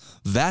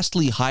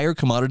 Vastly higher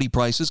commodity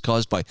prices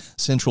caused by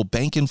central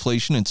bank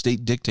inflation and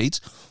state dictates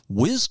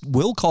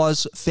will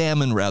cause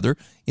famine,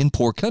 in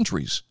poor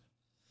countries.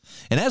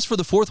 And as for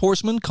the 4th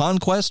horseman,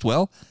 conquest,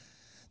 well,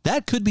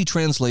 that could be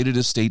translated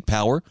as state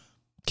power,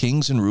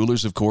 kings and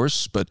rulers, of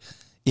course, but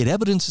it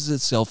evidences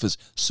itself as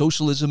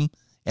socialism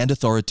and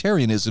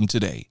authoritarianism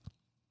today.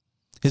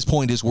 His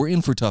point is we're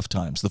in for tough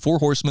times. The 4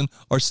 horsemen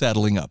are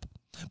saddling up.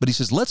 But he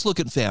says, let's look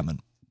at famine.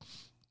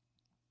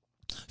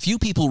 Few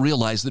people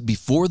realize that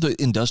before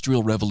the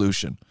Industrial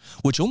Revolution,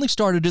 which only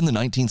started in the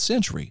 19th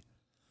century,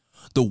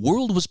 the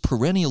world was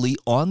perennially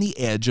on the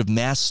edge of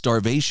mass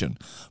starvation.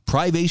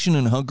 Privation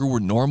and hunger were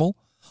normal.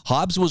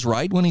 Hobbes was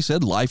right when he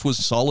said life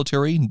was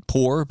solitary,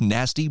 poor,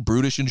 nasty,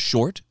 brutish, and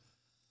short.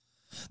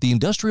 The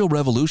Industrial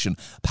Revolution,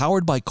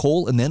 powered by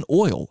coal and then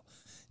oil,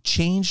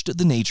 changed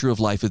the nature of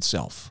life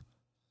itself.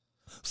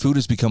 Food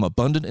has become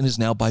abundant and is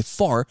now by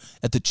far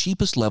at the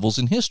cheapest levels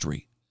in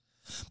history.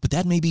 But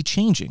that may be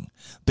changing.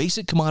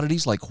 Basic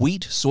commodities like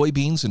wheat,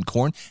 soybeans, and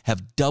corn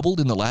have doubled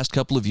in the last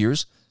couple of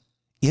years.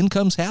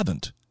 Incomes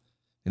haven't.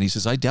 And he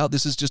says, I doubt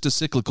this is just a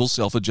cyclical,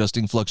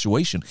 self-adjusting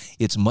fluctuation.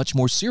 It's much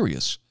more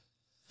serious.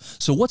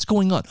 So what's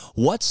going on?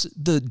 What's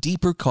the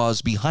deeper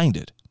cause behind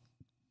it?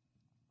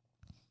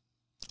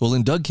 Well,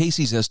 in Doug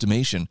Casey's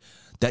estimation,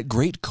 that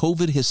great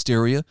COVID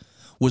hysteria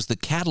was the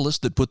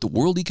catalyst that put the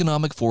World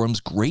Economic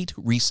Forum's Great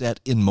Reset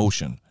in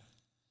motion.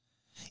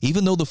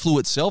 Even though the flu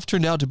itself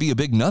turned out to be a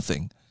big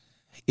nothing,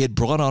 it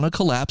brought on a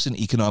collapse in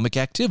economic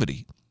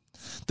activity.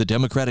 The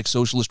Democratic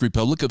Socialist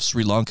Republic of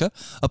Sri Lanka,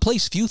 a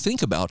place few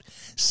think about,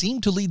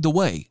 seemed to lead the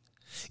way.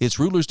 Its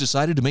rulers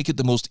decided to make it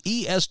the most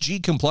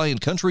ESG-compliant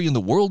country in the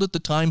world at the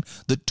time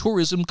that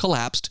tourism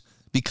collapsed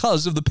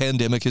because of the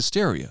pandemic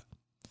hysteria.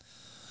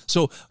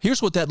 So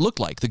here's what that looked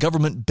like. The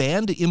government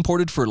banned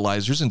imported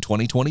fertilizers in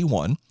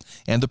 2021,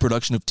 and the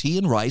production of tea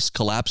and rice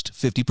collapsed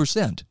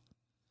 50%.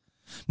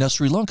 Now,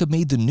 Sri Lanka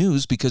made the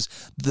news because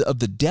of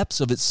the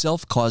depths of its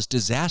self-caused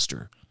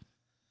disaster.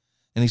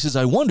 And he says,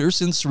 I wonder,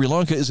 since Sri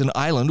Lanka is an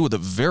island with a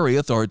very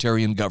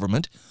authoritarian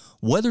government,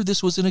 whether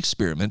this was an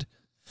experiment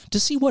to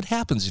see what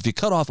happens if you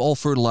cut off all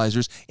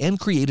fertilizers and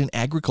create an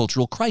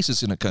agricultural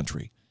crisis in a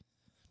country.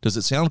 Does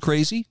it sound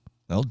crazy?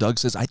 Well, Doug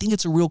says, I think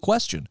it's a real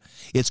question.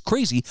 It's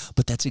crazy,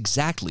 but that's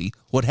exactly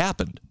what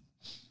happened.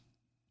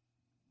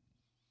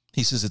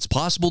 He says it's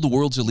possible the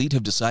world's elite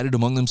have decided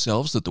among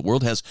themselves that the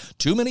world has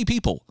too many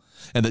people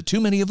and that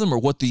too many of them are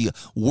what the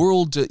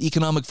World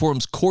Economic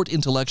Forum's court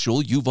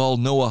intellectual Yuval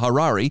Noah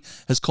Harari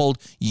has called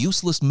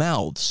useless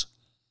mouths.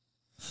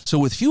 So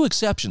with few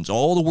exceptions,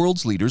 all the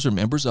world's leaders are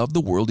members of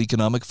the World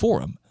Economic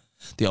Forum.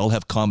 They all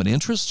have common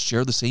interests,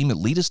 share the same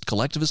elitist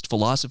collectivist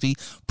philosophy,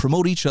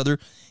 promote each other,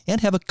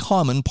 and have a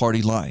common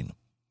party line.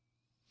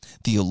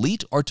 The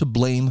elite are to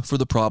blame for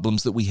the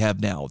problems that we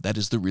have now. That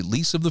is the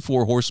release of the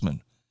 4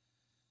 horsemen.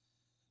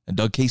 And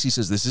Doug Casey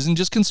says this isn't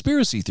just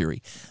conspiracy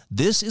theory.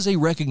 This is a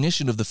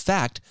recognition of the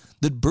fact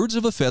that birds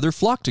of a feather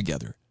flock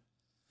together.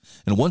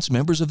 And once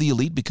members of the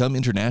elite become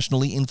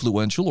internationally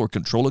influential or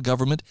control a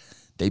government,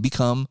 they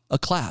become a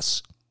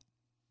class.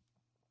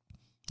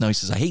 Now he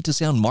says, I hate to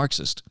sound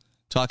Marxist,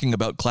 talking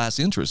about class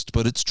interest,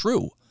 but it's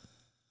true.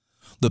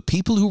 The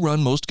people who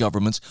run most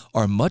governments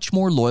are much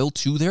more loyal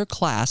to their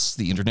class,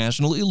 the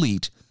international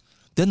elite,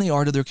 than they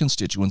are to their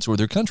constituents or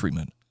their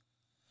countrymen.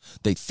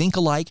 They think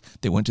alike,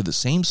 they went to the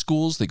same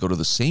schools, they go to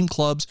the same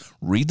clubs,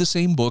 read the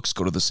same books,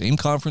 go to the same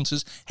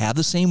conferences, have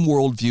the same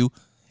worldview,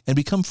 and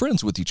become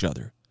friends with each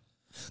other.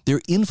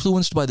 They're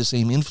influenced by the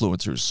same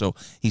influencers. So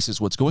he says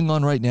what's going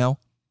on right now,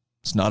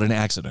 it's not an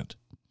accident.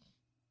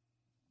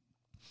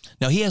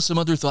 Now, he has some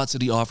other thoughts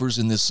that he offers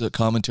in this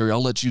commentary.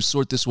 I'll let you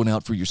sort this one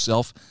out for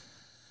yourself.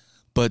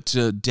 But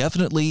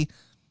definitely,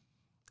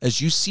 as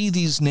you see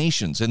these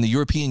nations and the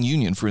European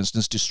Union, for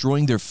instance,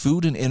 destroying their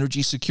food and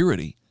energy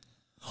security,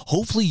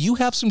 hopefully you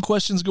have some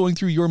questions going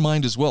through your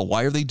mind as well.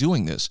 Why are they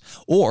doing this?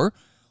 Or,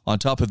 on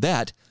top of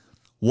that,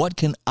 what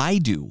can I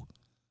do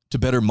to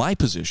better my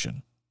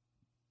position?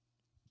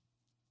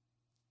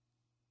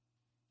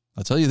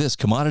 I'll tell you this,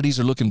 commodities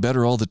are looking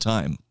better all the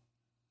time.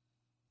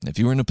 If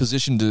you're in a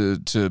position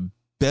to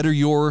better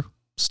your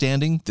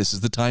standing, this is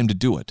the time to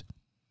do it.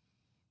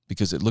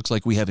 Because it looks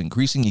like we have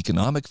increasing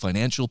economic,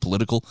 financial,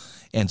 political,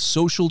 and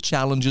social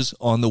challenges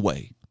on the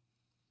way.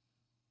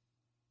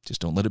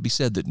 Just don't let it be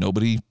said that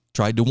nobody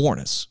tried to warn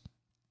us.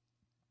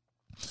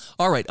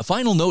 All right, a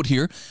final note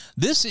here.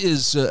 This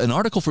is an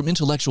article from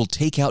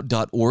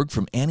intellectualtakeout.org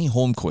from Annie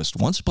Holmquist.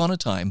 Once upon a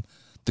time,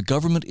 the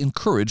government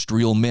encouraged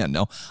real men.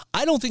 Now,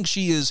 I don't think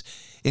she is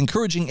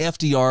encouraging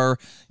FDR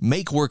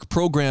make-work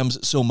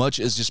programs so much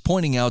as just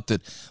pointing out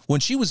that when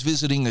she was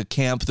visiting a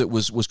camp that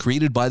was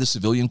created by the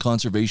Civilian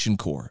Conservation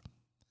Corps,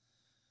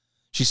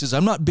 she says,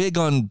 I'm not big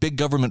on big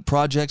government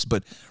projects,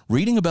 but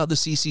reading about the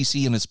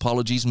CCC and its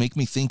policies make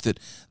me think that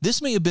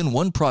this may have been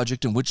one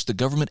project in which the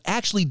government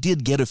actually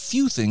did get a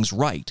few things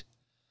right.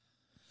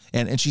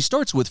 And she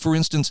starts with, for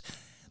instance,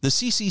 the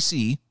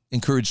CCC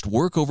encouraged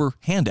work over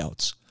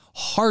handouts,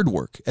 hard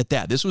work at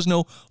that. This was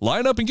no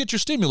line up and get your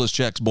stimulus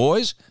checks,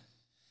 boys.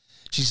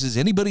 She says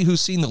anybody who's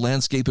seen the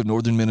landscape of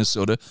northern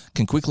Minnesota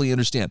can quickly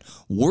understand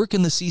work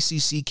in the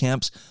CCC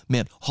camps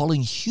meant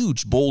hauling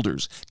huge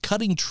boulders,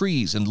 cutting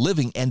trees, and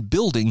living and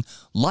building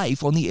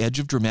life on the edge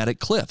of dramatic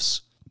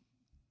cliffs.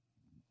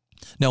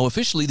 Now,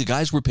 officially, the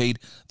guys were paid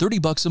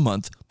 $30 a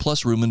month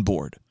plus room and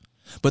board.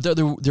 But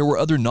there were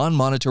other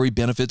non-monetary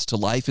benefits to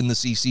life in the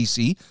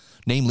CCC,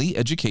 namely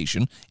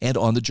education and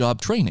on-the-job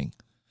training.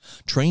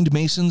 Trained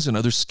masons and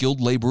other skilled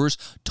laborers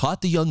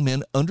taught the young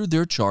men under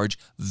their charge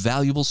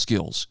valuable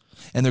skills,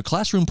 and their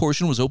classroom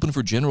portion was open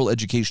for general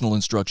educational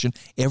instruction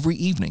every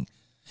evening.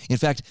 In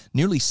fact,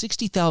 nearly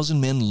 60,000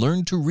 men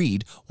learned to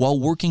read while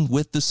working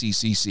with the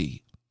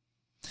CCC.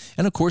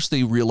 And of course,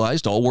 they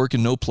realized all work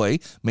and no play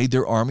made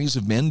their armies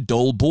of men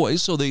dull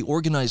boys, so they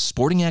organized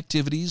sporting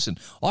activities and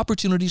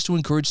opportunities to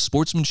encourage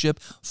sportsmanship,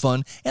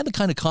 fun, and the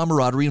kind of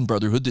camaraderie and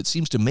brotherhood that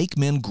seems to make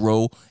men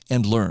grow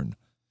and learn.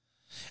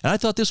 And I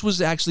thought this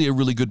was actually a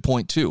really good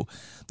point, too.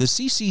 The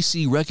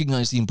CCC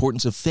recognized the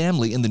importance of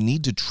family and the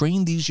need to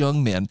train these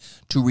young men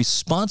to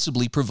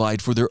responsibly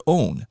provide for their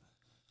own.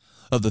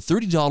 Of the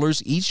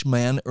 $30 each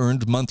man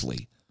earned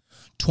monthly,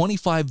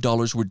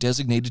 $25 were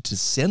designated to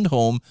send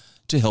home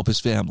to help his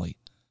family.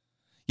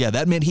 Yeah,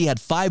 that meant he had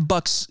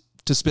 $5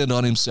 to spend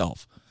on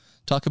himself.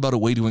 Talk about a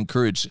way to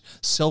encourage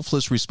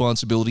selfless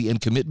responsibility and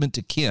commitment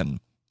to kin.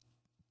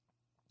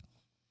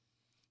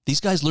 These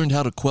guys learned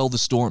how to quell the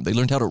storm. They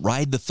learned how to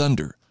ride the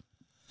thunder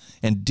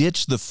and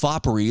ditch the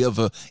foppery of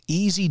a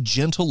easy,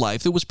 gentle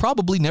life that was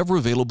probably never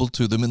available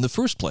to them in the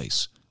first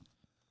place.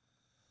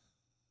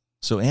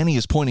 So Annie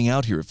is pointing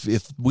out here,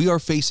 if we are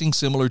facing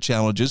similar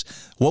challenges,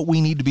 what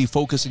we need to be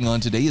focusing on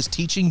today is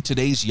teaching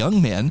today's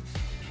young men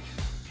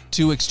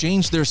to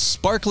exchange their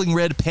sparkling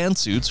red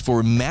pantsuits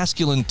for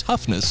masculine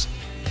toughness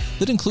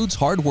that includes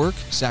hard work,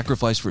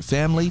 sacrifice for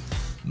family,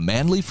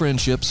 manly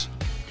friendships,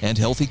 and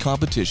healthy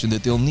competition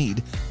that they'll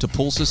need to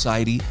pull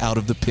society out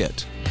of the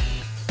pit.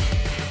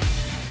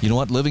 You know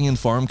what? Living in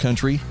farm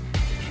country,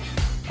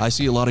 I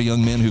see a lot of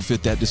young men who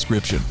fit that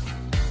description.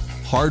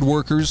 Hard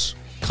workers,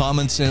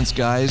 common sense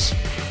guys.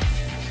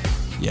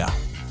 Yeah.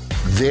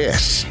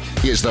 This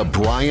is the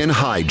Bryan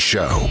Hyde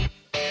Show.